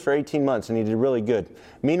stayed with us for 18 months, and he did really good.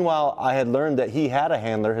 Meanwhile, I had learned that he had a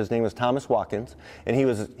handler. His name was Thomas Watkins, and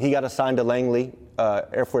he got assigned to Langley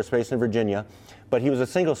Air Force Base in Virginia. But he was a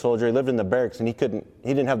single soldier. He lived in the barracks, and he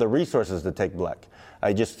didn't have the resources to take Bleck.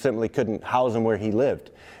 I just simply couldn't house him where he lived.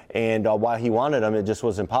 And while he wanted them, it just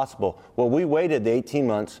was impossible. Well, we waited the 18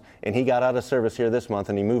 months, and he got out of service here this month,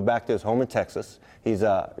 and he moved back to his home in Texas. He's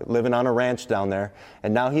living on a ranch down there,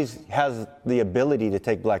 and now he has the ability to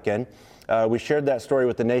take Bleck in. We shared that story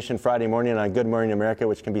with the nation Friday morning on Good Morning America,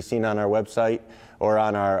 which can be seen on our website or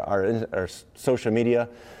on our social media.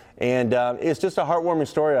 And it's just a heartwarming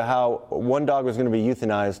story of how one dog was going to be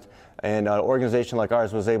euthanized, and an organization like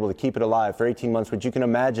ours was able to keep it alive for 18 months, which you can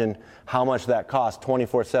imagine how much that cost: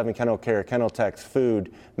 24/7 kennel care, kennel techs,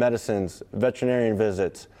 food, medicines, veterinarian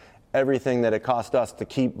visits, everything that it cost us to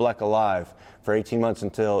keep Bleck alive for 18 months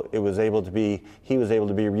until he was able to be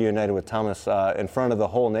reunited with Thomas in front of the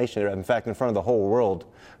whole nation, in fact, in front of the whole world,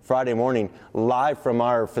 Friday morning, live from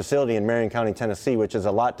our facility in Marion County, Tennessee, which is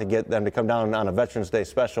a lot to get them to come down on a Veterans Day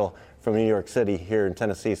special from New York City here in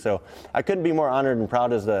Tennessee. So I couldn't be more honored and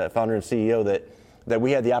proud as the founder and CEO that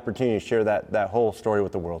we had the opportunity to share that whole story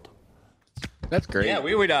with the world. That's great. Yeah,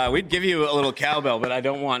 we'd give you a little cowbell, but I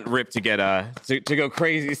don't want Rip to get to go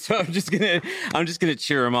crazy, so I'm just gonna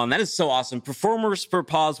cheer him on. That is so awesome. Performers for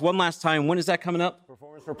Paws, one last time. When is that coming up?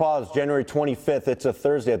 Performers for Paws, January 25th. It's a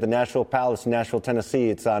Thursday at the Nashville Palace in Nashville, Tennessee.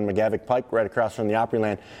 It's on McGavick Pike, right across from the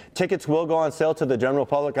Opryland. Tickets will go on sale to the general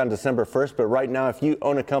public on December 1st, but right now, if you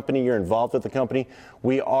own a company, you're involved with the company,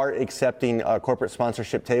 we are accepting corporate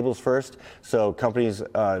sponsorship tables first. So companies,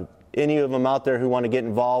 any of them out there who want to get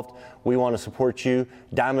involved, we want to support you.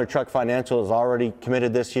 Daimler Truck Financial is already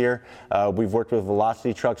committed this year. We've worked with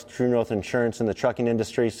Velocity Trucks, True North Insurance in the trucking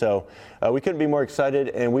industry, so we couldn't be more excited,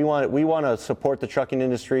 and we want to support the trucking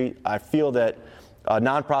industry. I feel that a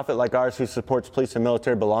nonprofit like ours who supports police and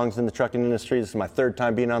military belongs in the trucking industry. This is my third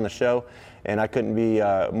time being on the show, and I couldn't be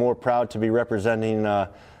more proud to be representing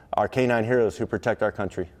our canine heroes who protect our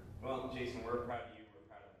country. Well, Jason, we're proud of you. We're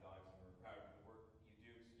proud of the dogs, and we're proud of the work you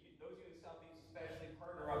do. Those of you in the Southeast especially,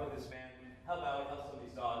 partner up with this man. Help some of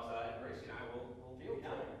these dogs. And Gracie and I will be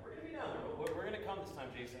down there. We're going to be down there. We're going to come this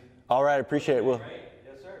time, Jason. All right, appreciate it.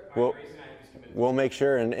 Yes, sir. We'll make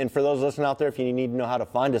sure. And for those listening out there, if you need to know how to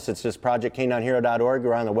find us, it's just projectcaninehero.org.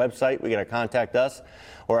 We're on the website. We got to contact us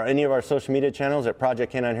or any of our social media channels at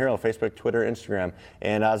Project Canine Hero, Facebook, Twitter, Instagram.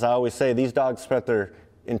 And as I always say, these dogs spent their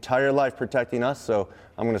entire life protecting us, so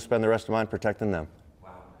I'm going to spend the rest of mine protecting them.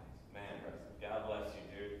 Wow, man, God bless you,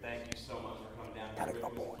 dude. Thank you so much for coming down. Gotta go,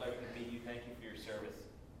 boy. It was a pleasure to meet you. Thank you for your service.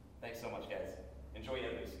 Thanks so much, guys. Enjoy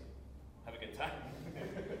your news. Have a good time.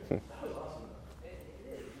 That was awesome. It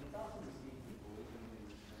is. It's awesome to see people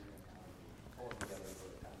pull together for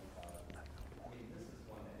a common cause. I mean, this is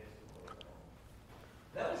one that is cool.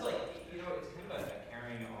 That was like, it's kind of a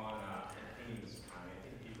carrying on theme this time. I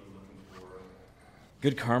think people are looking for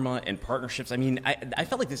good karma and partnerships. I mean, I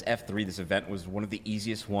felt like this F3, this event, was one of the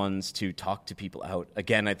easiest ones to talk to people out.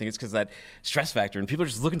 Again, I think it's because of that stress factor, and people are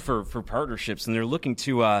just looking for partnerships, and they're looking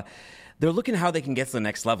to they're looking how they can get to the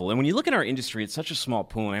next level. And when you look at our industry, it's such a small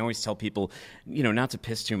pool. And I always tell people, not to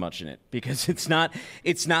piss too much in it because it's not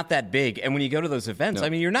that big. And when you go to those events, I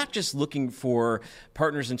mean, you're not just looking for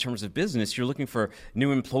partners in terms of business. You're looking for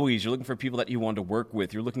new employees. You're looking for people that you want to work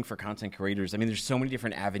with. You're looking for content creators. I mean, there's so many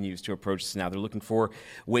different avenues to approach this now. They're looking for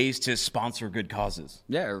ways to sponsor good causes.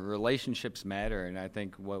 Yeah, relationships matter. And I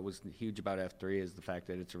think what was huge about F3 is the fact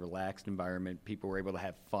that it's a relaxed environment. People were able to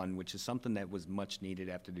have fun, which is something that was much needed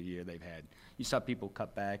after the year they've had. You saw people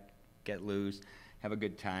cut back, get loose, have a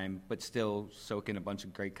good time, but still soak in a bunch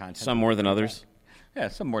of great content. Some more than others. Yeah,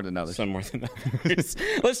 some more than others. Some more than others.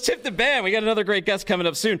 Let's tip the band. We got another great guest coming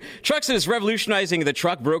up soon. Truxit is revolutionizing the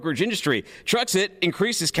truck brokerage industry. Truxit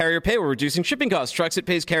increases carrier pay while reducing shipping costs. Truxit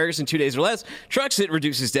pays carriers in 2 days or less. Truxit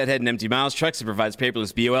reduces deadhead and empty miles. Truxit provides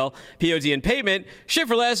paperless BOL, POD, and payment. Ship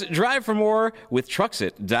for less, drive for more with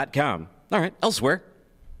Truxit.com. All right, elsewhere.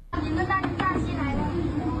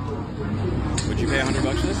 Would you pay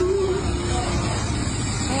 $100 for this?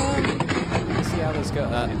 Let's see how this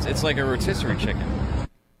goes. It's like a rotisserie chicken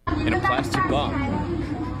in a plastic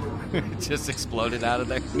bomb. It just exploded out of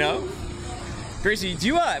there. No? Gracie, do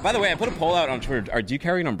you, by the way, I put a poll out on Twitter. Do you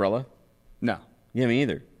carry an umbrella? No. Yeah, me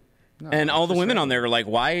either. No, and all the women on there are like,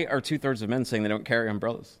 why are 2/3 of men saying they don't carry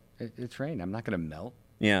umbrellas? It's rain. I'm not going to melt.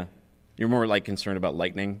 Yeah. You're more like concerned about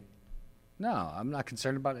lightning? No, I'm not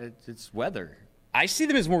concerned about it. It's weather. I see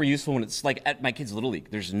them as more useful when it's like at my kids' Little League.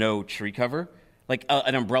 There's no tree cover. Like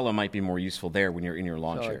an umbrella might be more useful there when you're in your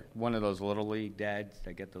lawn chair. Like one of those Little League dads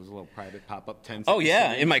that get those little private pop-up tents. Oh,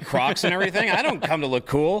 yeah, in my Crocs and everything. I don't come to look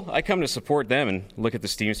cool. I come to support them and look at the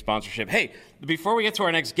Steam sponsorship. Hey, before we get to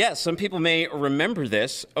our next guest, some people may remember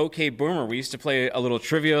this. OK Boomer, we used to play a little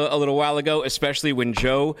trivia a little while ago, especially when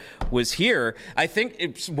Joe was here. I think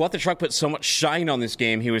it's What the Truck put so much shine on this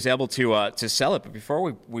game, he was able to sell it. But before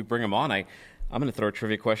we bring him on, I I'm going to throw a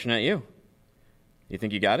trivia question at you. You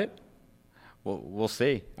think you got it? Well, we'll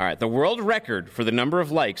see. All right. The world record for the number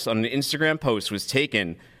of likes on an Instagram post was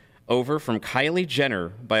taken over from Kylie Jenner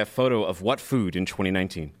by a photo of what food in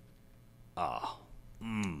 2019?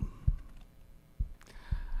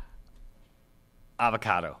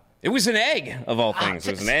 Avocado. It was an egg, of all things.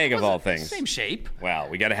 It was an egg, of all things. Same shape. Wow,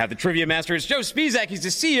 we got to have the trivia master. It's Joe Spizak. He's the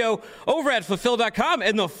CEO over at Fulfill.com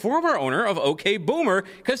and the former owner of OK Boomer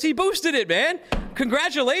because he boosted it, man.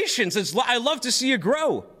 Congratulations. I love to see you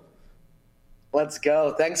grow. Let's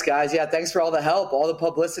go. Thanks, guys. Yeah, thanks for all the help. All the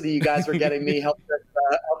publicity you guys were getting me helped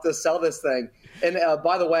us sell this thing. And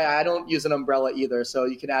by the way, I don't use an umbrella either, so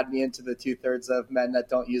you can add me into the 2/3 of men that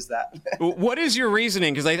don't use that. What is your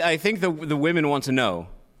reasoning? Because I think the women want to know.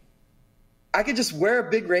 I could just wear a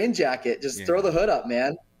big rain jacket. Just throw the hood up,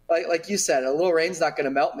 man. Like you said, a little rain's not going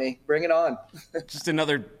to melt me. Bring it on. Just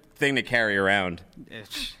another thing to carry around.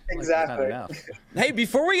 Exactly. Hey,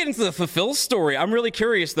 before we get into the Fulfill story, I'm really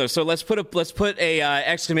curious though. So let's put a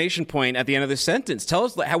exclamation point at the end of the sentence. Tell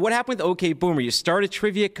us what happened with OK Boomer. You started a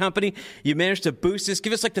trivia company. You managed to boost this.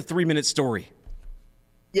 Give us like the 3-minute story.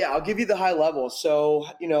 Yeah, I'll give you the high level. So,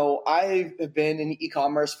 I have been in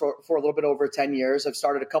e-commerce for a little bit over 10 years. I've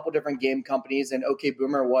started a couple different game companies, and OK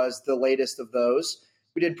Boomer was the latest of those.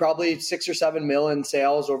 We did probably 6 or 7 mil in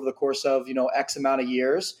sales over the course of, X amount of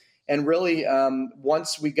years. And really,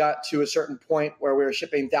 once we got to a certain point where we were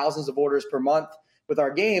shipping thousands of orders per month with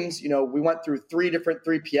our games, we went through 3 different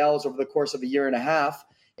 3PLs over the course of a year and a half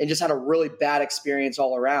and just had a really bad experience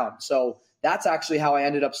all around. So that's actually how I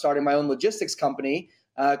ended up starting my own logistics company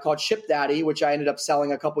called ShipDaddy, which I ended up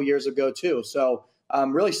selling a couple years ago too. So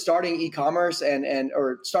really starting e-commerce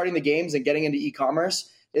or starting the games and getting into e-commerce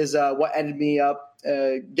is what ended me up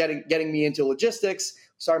getting me into logistics,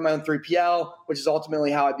 started my own 3PL, which is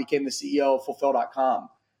ultimately how I became the CEO of Fulfill.com.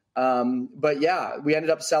 But yeah, we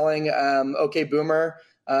ended up selling OK Boomer,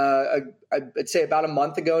 I'd say about a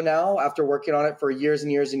month ago now, after working on it for years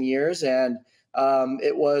and years and years. And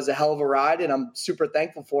it was a hell of a ride, and I'm super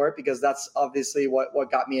thankful for it because that's obviously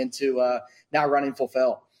what got me into now running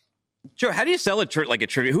Fulfill. Joe, how do you sell a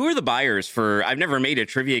trivia? Who are the buyers for? I've never made a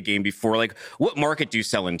trivia game before. Like, what market do you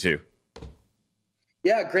sell into?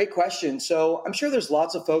 Yeah, great question. So I'm sure there's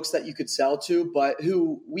lots of folks that you could sell to, but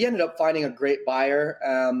we ended up finding a great buyer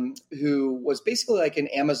who was basically like an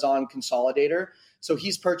Amazon consolidator. So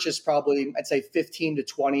he's purchased probably, I'd say 15 to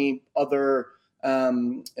 20 other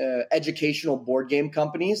educational board game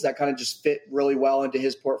companies that kind of just fit really well into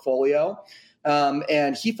his portfolio.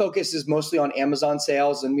 And he focuses mostly on Amazon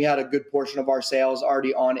sales, and we had a good portion of our sales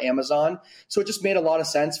already on Amazon. So it just made a lot of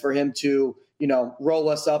sense for him to, roll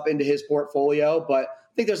us up into his portfolio. But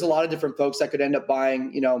I think there's a lot of different folks that could end up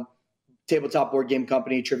buying, tabletop board game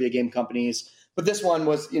company, trivia game companies. But this one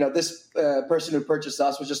was, this person who purchased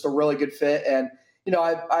us was just a really good fit. And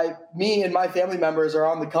me and my family members are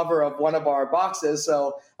on the cover of one of our boxes,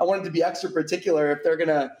 so I wanted to be extra particular. If they're going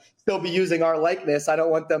to still be using our likeness, I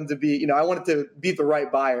don't want them to be, I want it to be the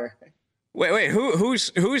right buyer. Wait,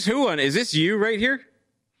 who's who on? Is this you right here?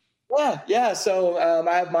 Yeah. So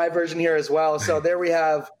I have my version here as well. So there we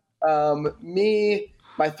have me,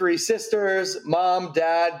 my 3 sisters, mom,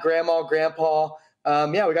 dad, grandma, grandpa. We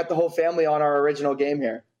got the whole family on our original game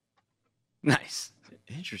here. Nice.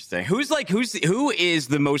 Interesting. Who is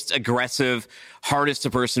the most aggressive, hardest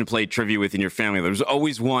person to play trivia with in your family? There's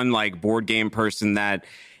always one like board game person that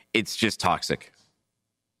it's just toxic.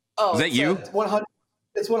 Oh, is that you?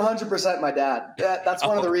 It's 100% my dad. That's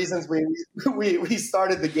one of the reasons we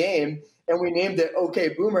started the game and we named it OK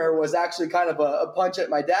Boomer was actually kind of a punch at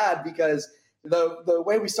my dad because the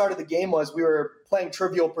way we started the game was we were playing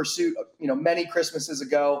Trivial Pursuit, many Christmases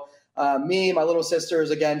ago. Me, my little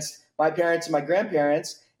sisters against my parents and my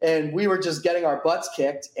grandparents, and we were just getting our butts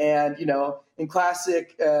kicked. And, in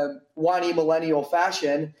classic whiny millennial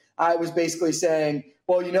fashion, I was basically saying,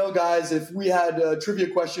 well, guys, if we had trivia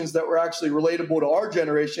questions that were actually relatable to our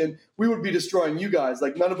generation, we would be destroying you guys.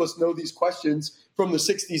 Like, none of us know these questions from the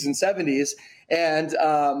 60s and 70s. And,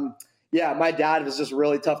 my dad was just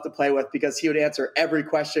really tough to play with because he would answer every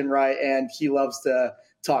question right, and he loves to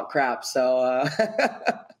talk crap. So,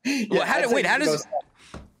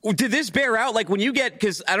 did this bear out? Like when you get,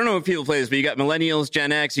 because I don't know if people play this, but you got millennials,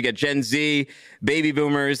 Gen X, you got Gen Z, baby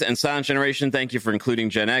boomers, and silent generation. Thank you for including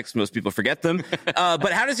Gen X. Most people forget them.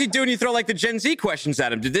 But how does he do when you throw like the Gen Z questions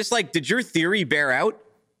at him? Did your theory bear out?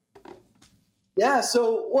 Yeah,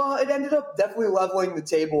 it ended up definitely leveling the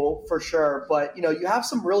table for sure. But, you have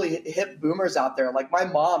some really hip boomers out there. Like my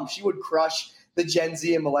mom, she would crush the Gen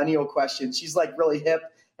Z and millennial questions. She's like really hip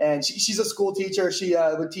And she's a school teacher. She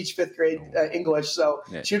would teach 5th grade English. So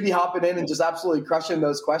she would be hopping in and just absolutely crushing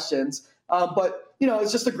those questions. But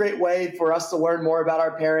it's just a great way for us to learn more about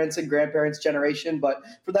our parents and grandparents' generation, but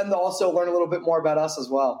for them to also learn a little bit more about us as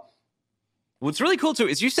well. What's really cool, too,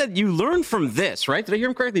 is you said you learned from this, right? Did I hear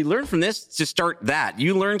him correctly? You learned from this to start that.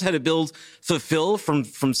 You learned how to build Fulfill from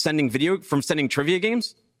sending trivia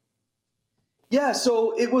games? Yeah,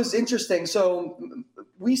 so it was interesting. So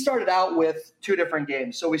we started out with 2 different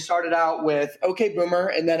games. So we started out with OK Boomer,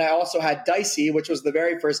 and then I also had Dicey, which was the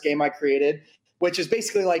very first game I created, which is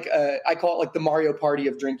basically like I call it like the Mario Party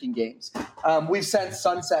of drinking games. We've since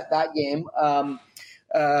sunset that game.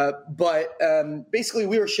 But basically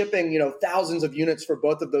we were shipping, thousands of units for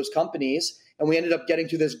both of those companies. And we ended up getting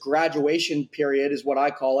to this graduation period is what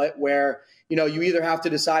I call it, where, you either have to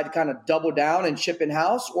decide to kind of double down and ship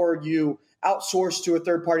in-house, or you outsource to a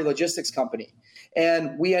third-party logistics company.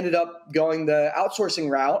 And we ended up going the outsourcing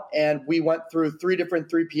route, and we went through 3 different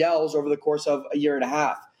 3PLs over the course of a year and a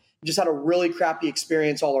half. Just had a really crappy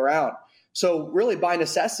experience all around. So really by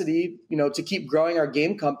necessity, to keep growing our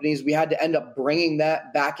game companies, we had to end up bringing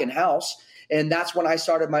that back in-house. And that's when I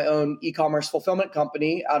started my own e-commerce fulfillment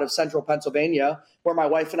company out of central Pennsylvania, where my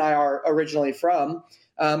wife and I are originally from,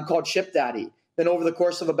 called ShipDaddy. Then over the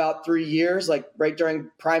course of about 3 years, like right during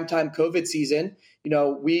primetime COVID season,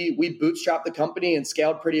 we bootstrapped the company and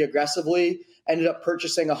scaled pretty aggressively, ended up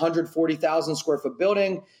purchasing a 140,000 square foot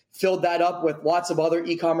building, filled that up with lots of other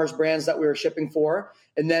e-commerce brands that we were shipping for.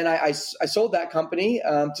 And then I sold that company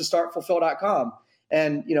to start Fulfill.com.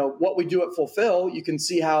 And, what we do at Fulfill, you can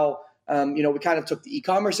see how, we kind of took the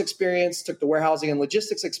e-commerce experience, took the warehousing and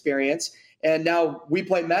logistics experience, and now we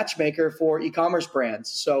play matchmaker for e-commerce brands.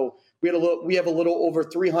 So we have a little over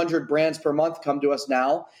 300 brands per month come to us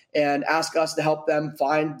now and ask us to help them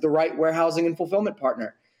find the right warehousing and fulfillment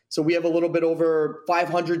partner. So we have a little bit over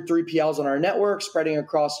 500 3PLs on our network, spreading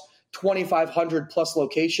across 2,500 plus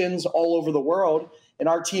locations all over the world. And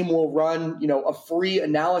our team will run, a free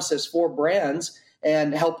analysis for brands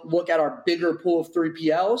and help look at our bigger pool of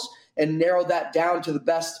 3PLs and narrow that down to the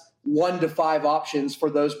best 1 to 5 options for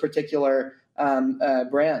those particular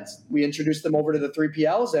brands. We introduce them over to the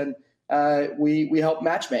 3PLs and we help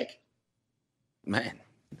matchmake. Man.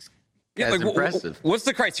 Yeah, That's impressive. What's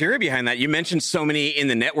the criteria behind that? You mentioned so many in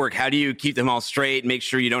the network. How do you keep them all straight, make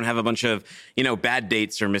sure you don't have a bunch of, bad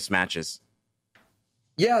dates or mismatches?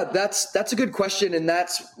 Yeah, that's a good question. And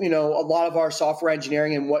that's, a lot of our software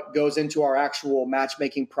engineering and what goes into our actual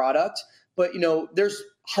matchmaking product. But, there's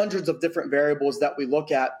hundreds of different variables that we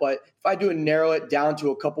look at. But if I do narrow it down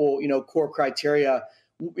to a couple, core criteria,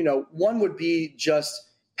 one would be just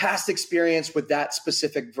past experience with that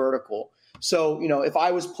specific vertical. So, if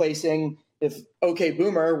I was placing OK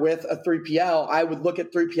Boomer with a 3PL, I would look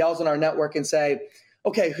at 3PLs in our network and say,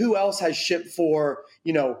 okay, who else has shipped for,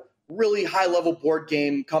 really high level board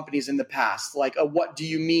game companies in the past, like a What Do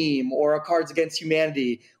You Meme or a Cards Against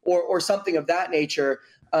Humanity or something of that nature,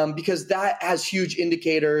 because that has huge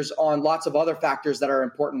indicators on lots of other factors that are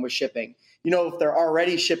important with shipping. If they're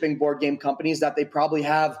already shipping board game companies, that they probably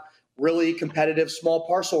have really competitive small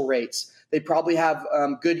parcel rates. They probably have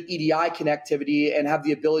good EDI connectivity and have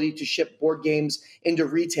the ability to ship board games into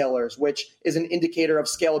retailers, which is an indicator of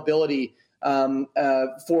scalability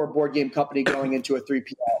for a board game company going into a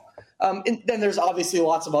 3PL. And then there's obviously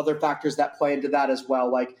lots of other factors that play into that as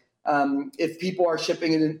well. Like if people are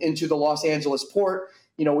shipping into the Los Angeles port,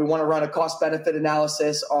 we want to run a cost benefit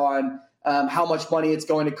analysis on how much money it's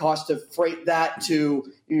going to cost to freight that to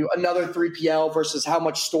another 3PL versus how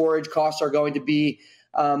much storage costs are going to be.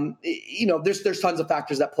 There's tons of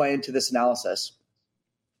factors that play into this analysis.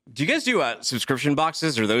 Do you guys do subscription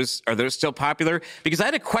boxes? Are those still popular? Because I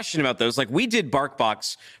had a question about those. Like we did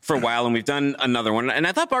BarkBox for a while, and we've done another one. And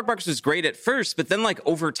I thought BarkBox was great at first, but then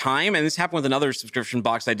over time, and this happened with another subscription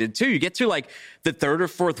box I did too. You get to the 3rd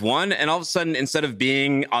or 4th one, and all of a sudden, instead of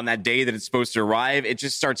being on that day that it's supposed to arrive, it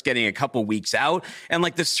just starts getting a couple weeks out, and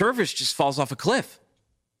the service just falls off a cliff.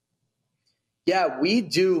 Yeah, we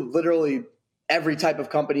do literally every type of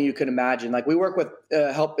company you can imagine. We work with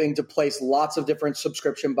helping to place lots of different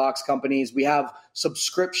subscription box companies. We have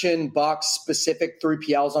subscription box specific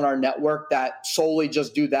 3PLs on our network that solely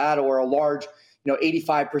just do that, or a large,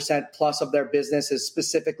 85% plus of their business is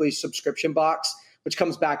specifically subscription box, which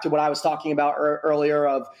comes back to what I was talking about earlier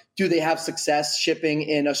of, do they have success shipping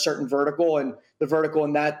in a certain vertical? And the vertical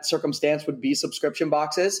in that circumstance would be subscription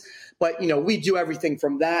boxes. But, we do everything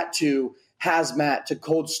from that to hazmat, to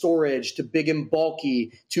cold storage, to big and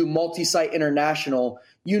bulky, to multi-site international.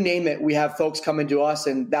 You name it, we have folks coming to us,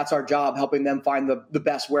 and that's our job, helping them find the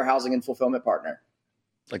best warehousing and fulfillment partner.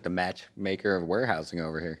 like the matchmaker of warehousing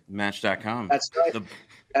over here. Match.com. That's right.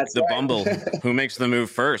 The Bumble. Who makes the move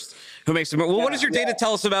first? Who makes the move? Well, what does your data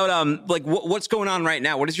tell us about what's going on right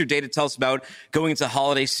now? What does your data tell us about going into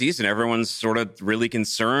holiday season? Everyone's sort of really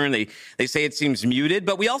concerned. They say it seems muted,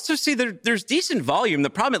 but we also see there's decent volume. The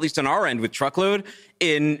problem, at least on our end with truckload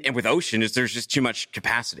and with ocean, is there's just too much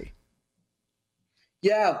capacity.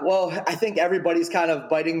 Yeah, well, I think everybody's kind of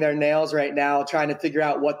biting their nails right now, trying to figure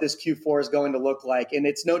out what this Q4 is going to look like. And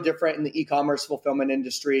it's no different in the e-commerce fulfillment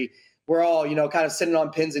industry. We're all, kind of sitting on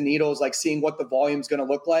pins and needles, like seeing what the volume is going to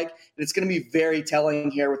look like. And it's going to be very telling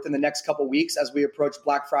here within the next couple of weeks as we approach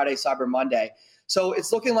Black Friday, Cyber Monday. So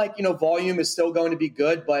it's looking like, volume is still going to be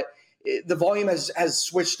good, but the volume has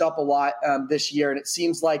switched up a lot this year. And it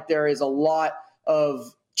seems like there is a lot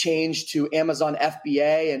of change to Amazon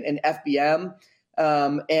FBA and FBM.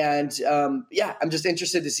 I'm just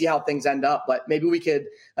interested to see how things end up, but maybe we could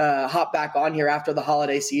hop back on here after the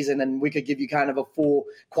holiday season and we could give you kind of a full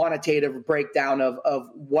quantitative breakdown of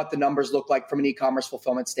what the numbers look like from an e-commerce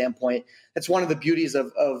fulfillment standpoint. That's one of the beauties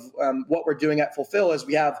of what we're doing at Fulfill is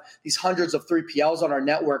we have these hundreds of 3PLs on our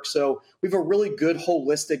network. So we have a really good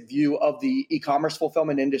holistic view of the e-commerce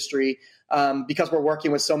fulfillment industry because we're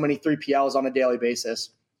working with so many 3PLs on a daily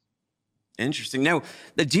basis. Interesting. Now,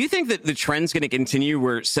 do you think that the trend's going to continue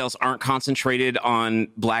where sales aren't concentrated on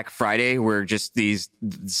Black Friday, where just these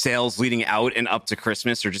sales leading out and up to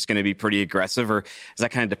Christmas are just going to be pretty aggressive, or is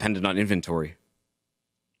that kind of dependent on inventory?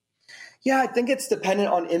 Yeah, I think it's dependent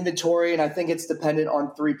on inventory, and I think it's dependent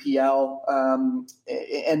on 3PL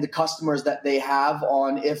and the customers that they have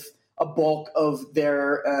on if a bulk of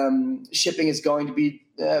their shipping is going to be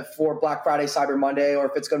for Black Friday, Cyber Monday, or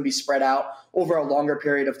if it's going to be spread out over a longer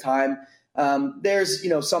period of time. There's,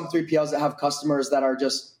 some 3PLs that have customers that are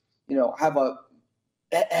just, have a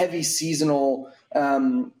heavy seasonal,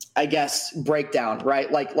 breakdown, right?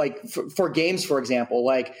 Like for games, for example,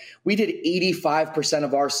 like we did 85%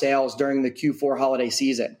 of our sales during the Q4 holiday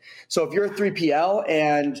season. So if you're a 3PL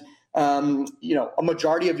and a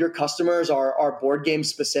majority of your customers are board game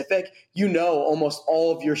specific, almost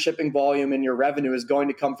all of your shipping volume and your revenue is going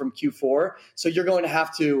to come from Q4. So you're going to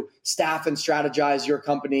have to staff and strategize your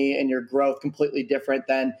company and your growth completely different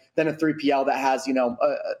than a 3PL that has,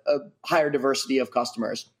 a higher diversity of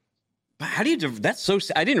customers. But how do you that's so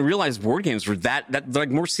I didn't realize board games were that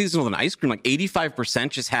like more seasonal than ice cream, like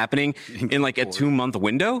 85% just happening in like a 2-month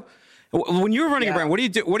window. When you were running a brand, what do you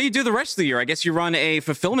do? What do you do the rest of the year? I guess you run a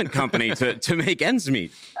fulfillment company to make ends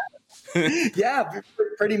meet. Yeah,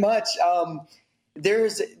 pretty much.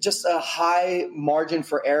 There's just a high margin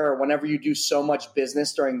for error whenever you do so much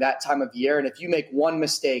business during that time of year. And if you make one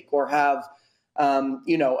mistake or have,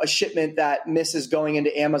 a shipment that misses going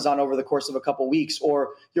into Amazon over the course of a couple weeks, or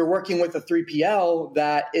you're working with a 3PL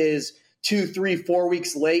that is 2, 3, 4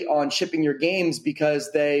 weeks late on shipping your games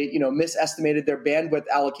because they, misestimated their bandwidth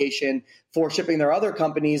allocation for shipping their other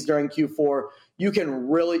companies during Q4, you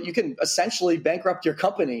can essentially bankrupt your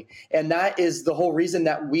company. And that is the whole reason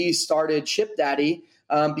that we started ShipDaddy,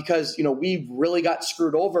 because, we really got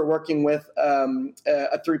screwed over working with a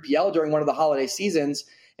 3PL during one of the holiday seasons.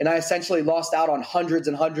 And I essentially lost out on hundreds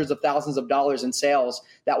and hundreds of thousands of dollars in sales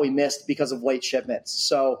that we missed because of late shipments.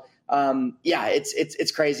 So,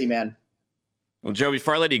 it's crazy, man. Well, Joe,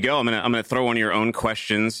 before I let you go, I'm gonna throw one of your own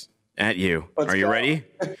questions at you. Are you ready?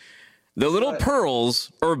 The little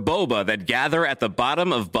pearls or boba that gather at the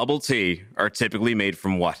bottom of bubble tea are typically made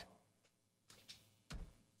from what?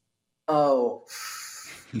 Oh.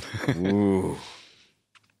 Ooh.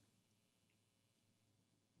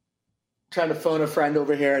 Trying to phone a friend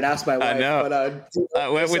over here and ask my wife. I know. But, I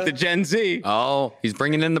went with the Gen Z. Oh, he's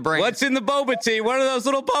bringing in the brain. What's in the boba tea? What are those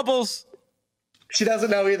little bubbles? She doesn't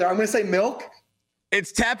know either. I'm going to say milk.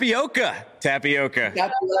 It's tapioca. Tapioca.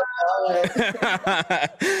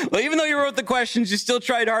 Well, even though you wrote the questions, you still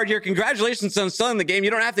tried hard here. Congratulations on selling the game. You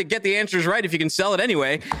don't have to get the answers right if you can sell it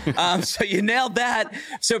anyway. So you nailed that.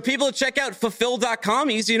 So people check out fulfill.com.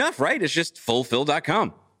 Easy enough, right? It's just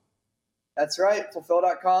fulfill.com. That's right.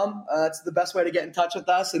 Fulfill.com. That's the best way to get in touch with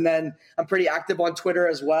us. And then I'm pretty active on Twitter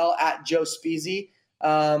as well, at Joe Speezy.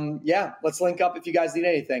 Let's link up if you guys need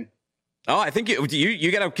anything. Oh, I think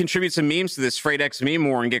you got to contribute some memes to this Freight X meme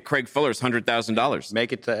war and get Craig Fuller's $100,000.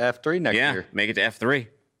 Make it to F3 next year. Yeah, make it to F3.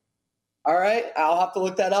 All right. I'll have to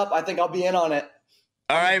look that up. I think I'll be in on it.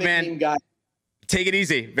 All right, man. Take it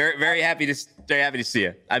easy. Very, very happy to see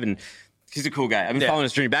you. He's a cool guy. I've been following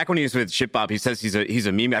his journey. Back when he was with ShipBob, he says he's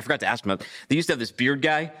a meme. I forgot to ask him about. They used to have this beard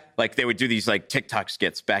guy. Like they would do these like TikTok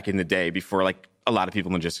skits back in the day before like a lot of people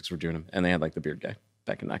in logistics were doing them, and they had like the beard guy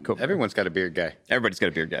back in October. Everyone's got a beard guy. Everybody's got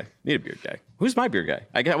a beard guy. Need a beard guy. Who's my beard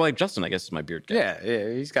guy? Justin, I guess, is my beard guy.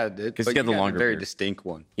 Yeah, he's got it. Because he's got the longer very beard. distinct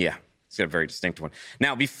one. Yeah. He's got a very distinct one.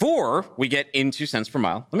 Now, before we get into cents per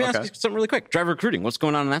mile, let me ask you something really quick. Driver recruiting, what's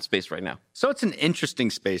going on in that space right now? So it's an interesting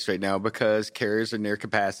space right now because carriers are near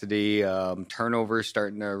capacity. Turnover is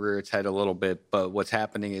starting to rear its head a little bit. But what's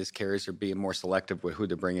happening is carriers are being more selective with who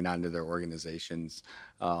they're bringing onto their organizations.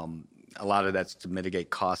 A lot of that's to mitigate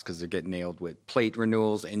costs because they're getting nailed with plate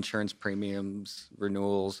renewals, insurance premiums,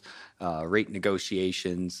 renewals, rate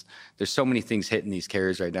negotiations. There's so many things hitting these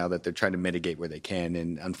carriers right now that they're trying to mitigate where they can.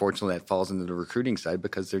 And unfortunately, that falls into the recruiting side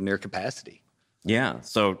because they're near capacity. Yeah.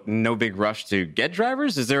 So no big rush to get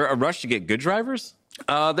drivers? Is there a rush to get good drivers?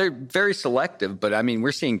 They're very selective, but I mean,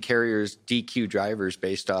 we're seeing carriers DQ drivers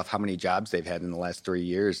based off how many jobs they've had in the last 3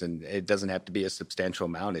 years, and it doesn't have to be a substantial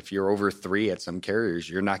amount. If you're over 3 at some carriers,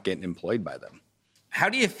 you're not getting employed by them. How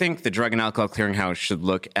do you think the Drug and Alcohol Clearinghouse should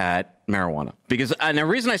look at marijuana? Because and the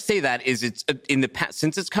reason I say that is it's in the past,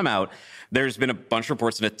 since it's come out, there's been a bunch of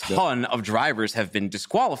reports that a ton of drivers have been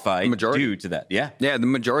disqualified due to that. Yeah. Yeah, the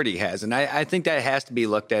majority has. And I think that has to be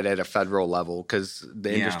looked at a federal level because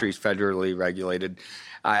the industry is federally regulated.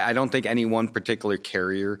 I don't think any one particular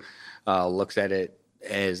carrier looks at it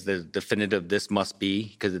as the definitive this must be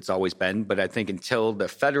because it's always been. But I think until the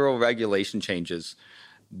federal regulation changes,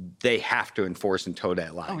 they have to enforce and toe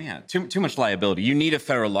that line. Oh, yeah. Too much liability. You need a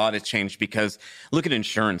federal law to change because look at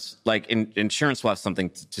insurance. Like, insurance will have something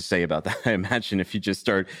to say about that. I imagine if you just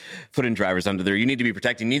start putting drivers under there, you need to be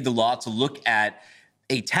protected. You need the law to look at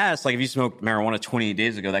a test. Like, if you smoked marijuana 28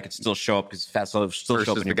 days ago, that could still show up because fat cells still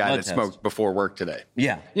show up in your guy blood that test. smoked before work today.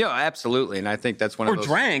 Yeah. Yeah, absolutely. And I think that's one of those. Or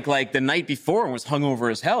drank like the night before and was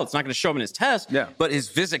hungover as hell. It's not going to show up in his test. Yeah. But his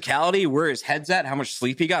physicality, where his head's at, how much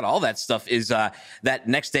sleep he got, all that stuff is that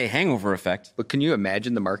next day hangover effect. But can you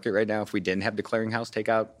imagine the market right now if we didn't have the clearinghouse take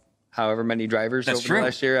out however many drivers over the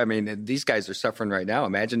last year? I mean, these guys are suffering right now.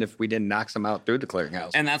 Imagine if we didn't knock some out through the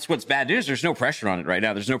clearinghouse. And that's what's bad news. There's no pressure on it right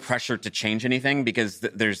now. There's no pressure to change anything because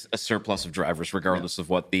there's a surplus of drivers, regardless of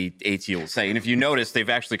what the AT will say. And if you notice, they've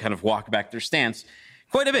actually kind of walked back their stance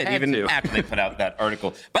quite a bit, after they put out that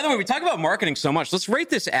article. By the way, we talk about marketing so much. Let's rate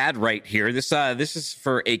this ad right here. This is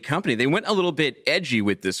for a company. They went a little bit edgy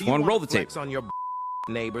with this one. Roll the tape. On your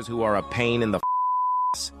neighbors who are a pain in the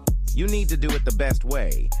you need to do it the best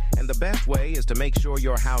way. And the best way is to make sure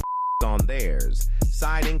your house on theirs.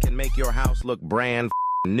 Siding can make your house look brand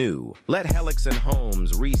new. Let Helix &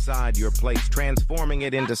 Homes re-side your place, transforming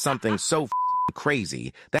it into something so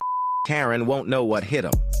crazy that Karen won't know what hit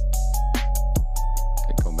him.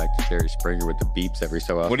 Going back to Jerry Springer with the beeps every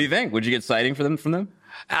so often. What do you think? Would you get siding from them?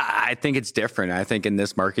 I think it's different. I think in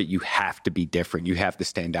this market, you have to be different. You have to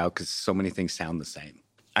stand out because so many things sound the same.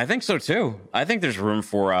 I think so, too. I think there's room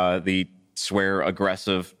for the swear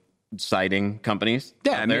aggressive siding companies.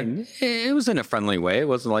 Yeah, I mean, it was in a friendly way. It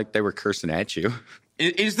wasn't like they were cursing at you.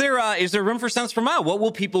 Is there room for cents per mile? What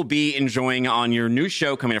will people be enjoying on your new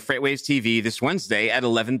show coming to FreightWaves TV this Wednesday at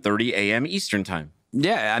 11:30 a.m. Eastern Time?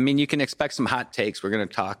 Yeah, I mean, you can expect some hot takes. We're going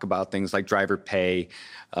to talk about things like driver pay,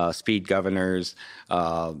 speed governors,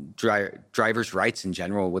 drivers' rights in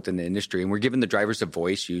general within the industry. And we're giving the drivers a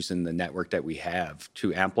voice using the network that we have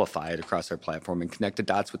to amplify it across our platform and connect the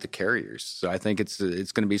dots with the carriers. So I think it's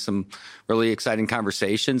going to be some really exciting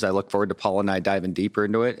conversations. I look forward to Paul and I diving deeper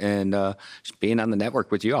into it and just being on the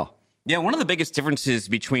network with you all. Yeah, one of the biggest differences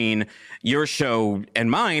between your show and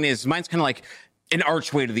mine is mine's kind of like an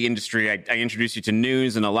archway to the industry. I introduce you to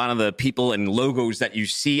news and a lot of the people and logos that you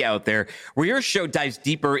see out there, where your show dives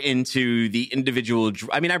deeper into the individual.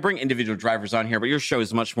 I mean, I bring individual drivers on here, but your show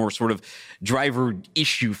is much more sort of driver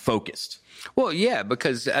issue focused. Well, yeah,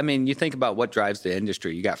 because, I mean, you think about what drives the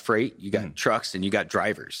industry. You got freight, you got trucks, and you got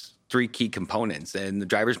drivers. 3 key components, and the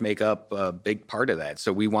drivers make up a big part of that.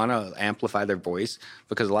 So we want to amplify their voice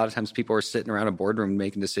because a lot of times people are sitting around a boardroom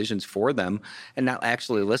making decisions for them and not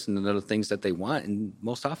actually listening to the things that they want. And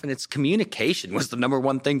most often it's communication was the number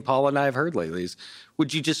one thing Paul and I have heard lately is,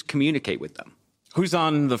 would you just communicate with them? Who's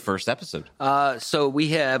on the first episode? So we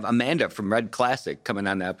have Amanda from Red Classic coming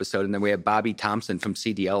on the episode, and then we have Bobby Thompson from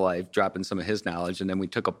CDL Life dropping some of his knowledge, and then we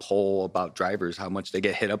took a poll about drivers, how much they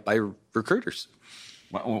get hit up by recruiters.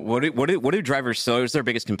 What do drivers say? What's their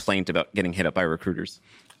biggest complaint about getting hit up by recruiters?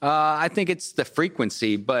 I think it's the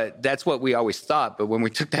frequency, but that's what we always thought. But when we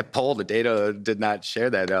took that poll, the data did not share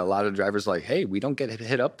that. A lot of drivers were like, hey, we don't get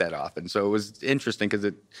hit up that often. So it was interesting because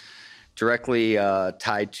it directly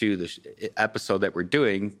tied to the episode that we're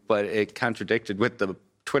doing, but it contradicted with the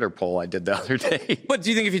Twitter poll I did the other day. But do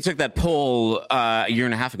you think if you took that poll a year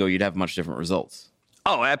and a half ago, you'd have much different results?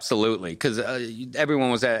 Oh, absolutely, because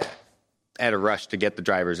everyone was at a rush to get the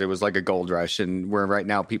drivers. It was like a gold rush, and where right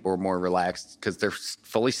now people are more relaxed because they're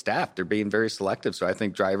fully staffed. They're being very selective. So I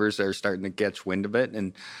think drivers are starting to catch wind of it,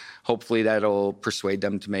 and hopefully that'll persuade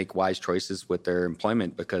them to make wise choices with their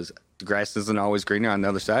employment, because the grass isn't always greener on the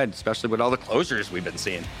other side, especially with all the closures we've been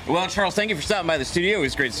seeing. Well, Charles, thank you for stopping by the studio. It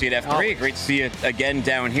was great to see you at F3. Great to see you again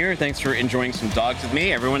down here. Thanks for enjoying some dogs with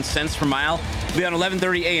me. Everyone's cents per mile will be on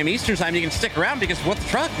 11:30 a.m. Eastern time. You can stick around because What the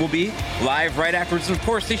Truck will be live right afterwards. And of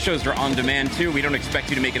course, these shows are on demand too. We don't expect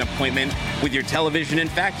you to make an appointment with your television. In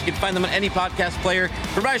fact, you can find them on any podcast player.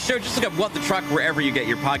 For my show, just look up What the Truck wherever you get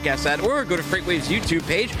your podcasts at, or go to FreightWaves YouTube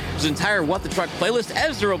page. There's an entire What the Truck playlist,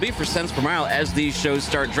 as there will be for cents per mile as these shows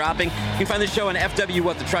start dropping. You can find the show on FW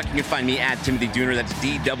What the Truck. You can find me at Timothy Dooner. That's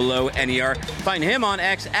DOONER. Find him on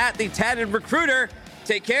X at the Tatted Recruiter.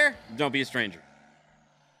 Take care. Don't be a stranger.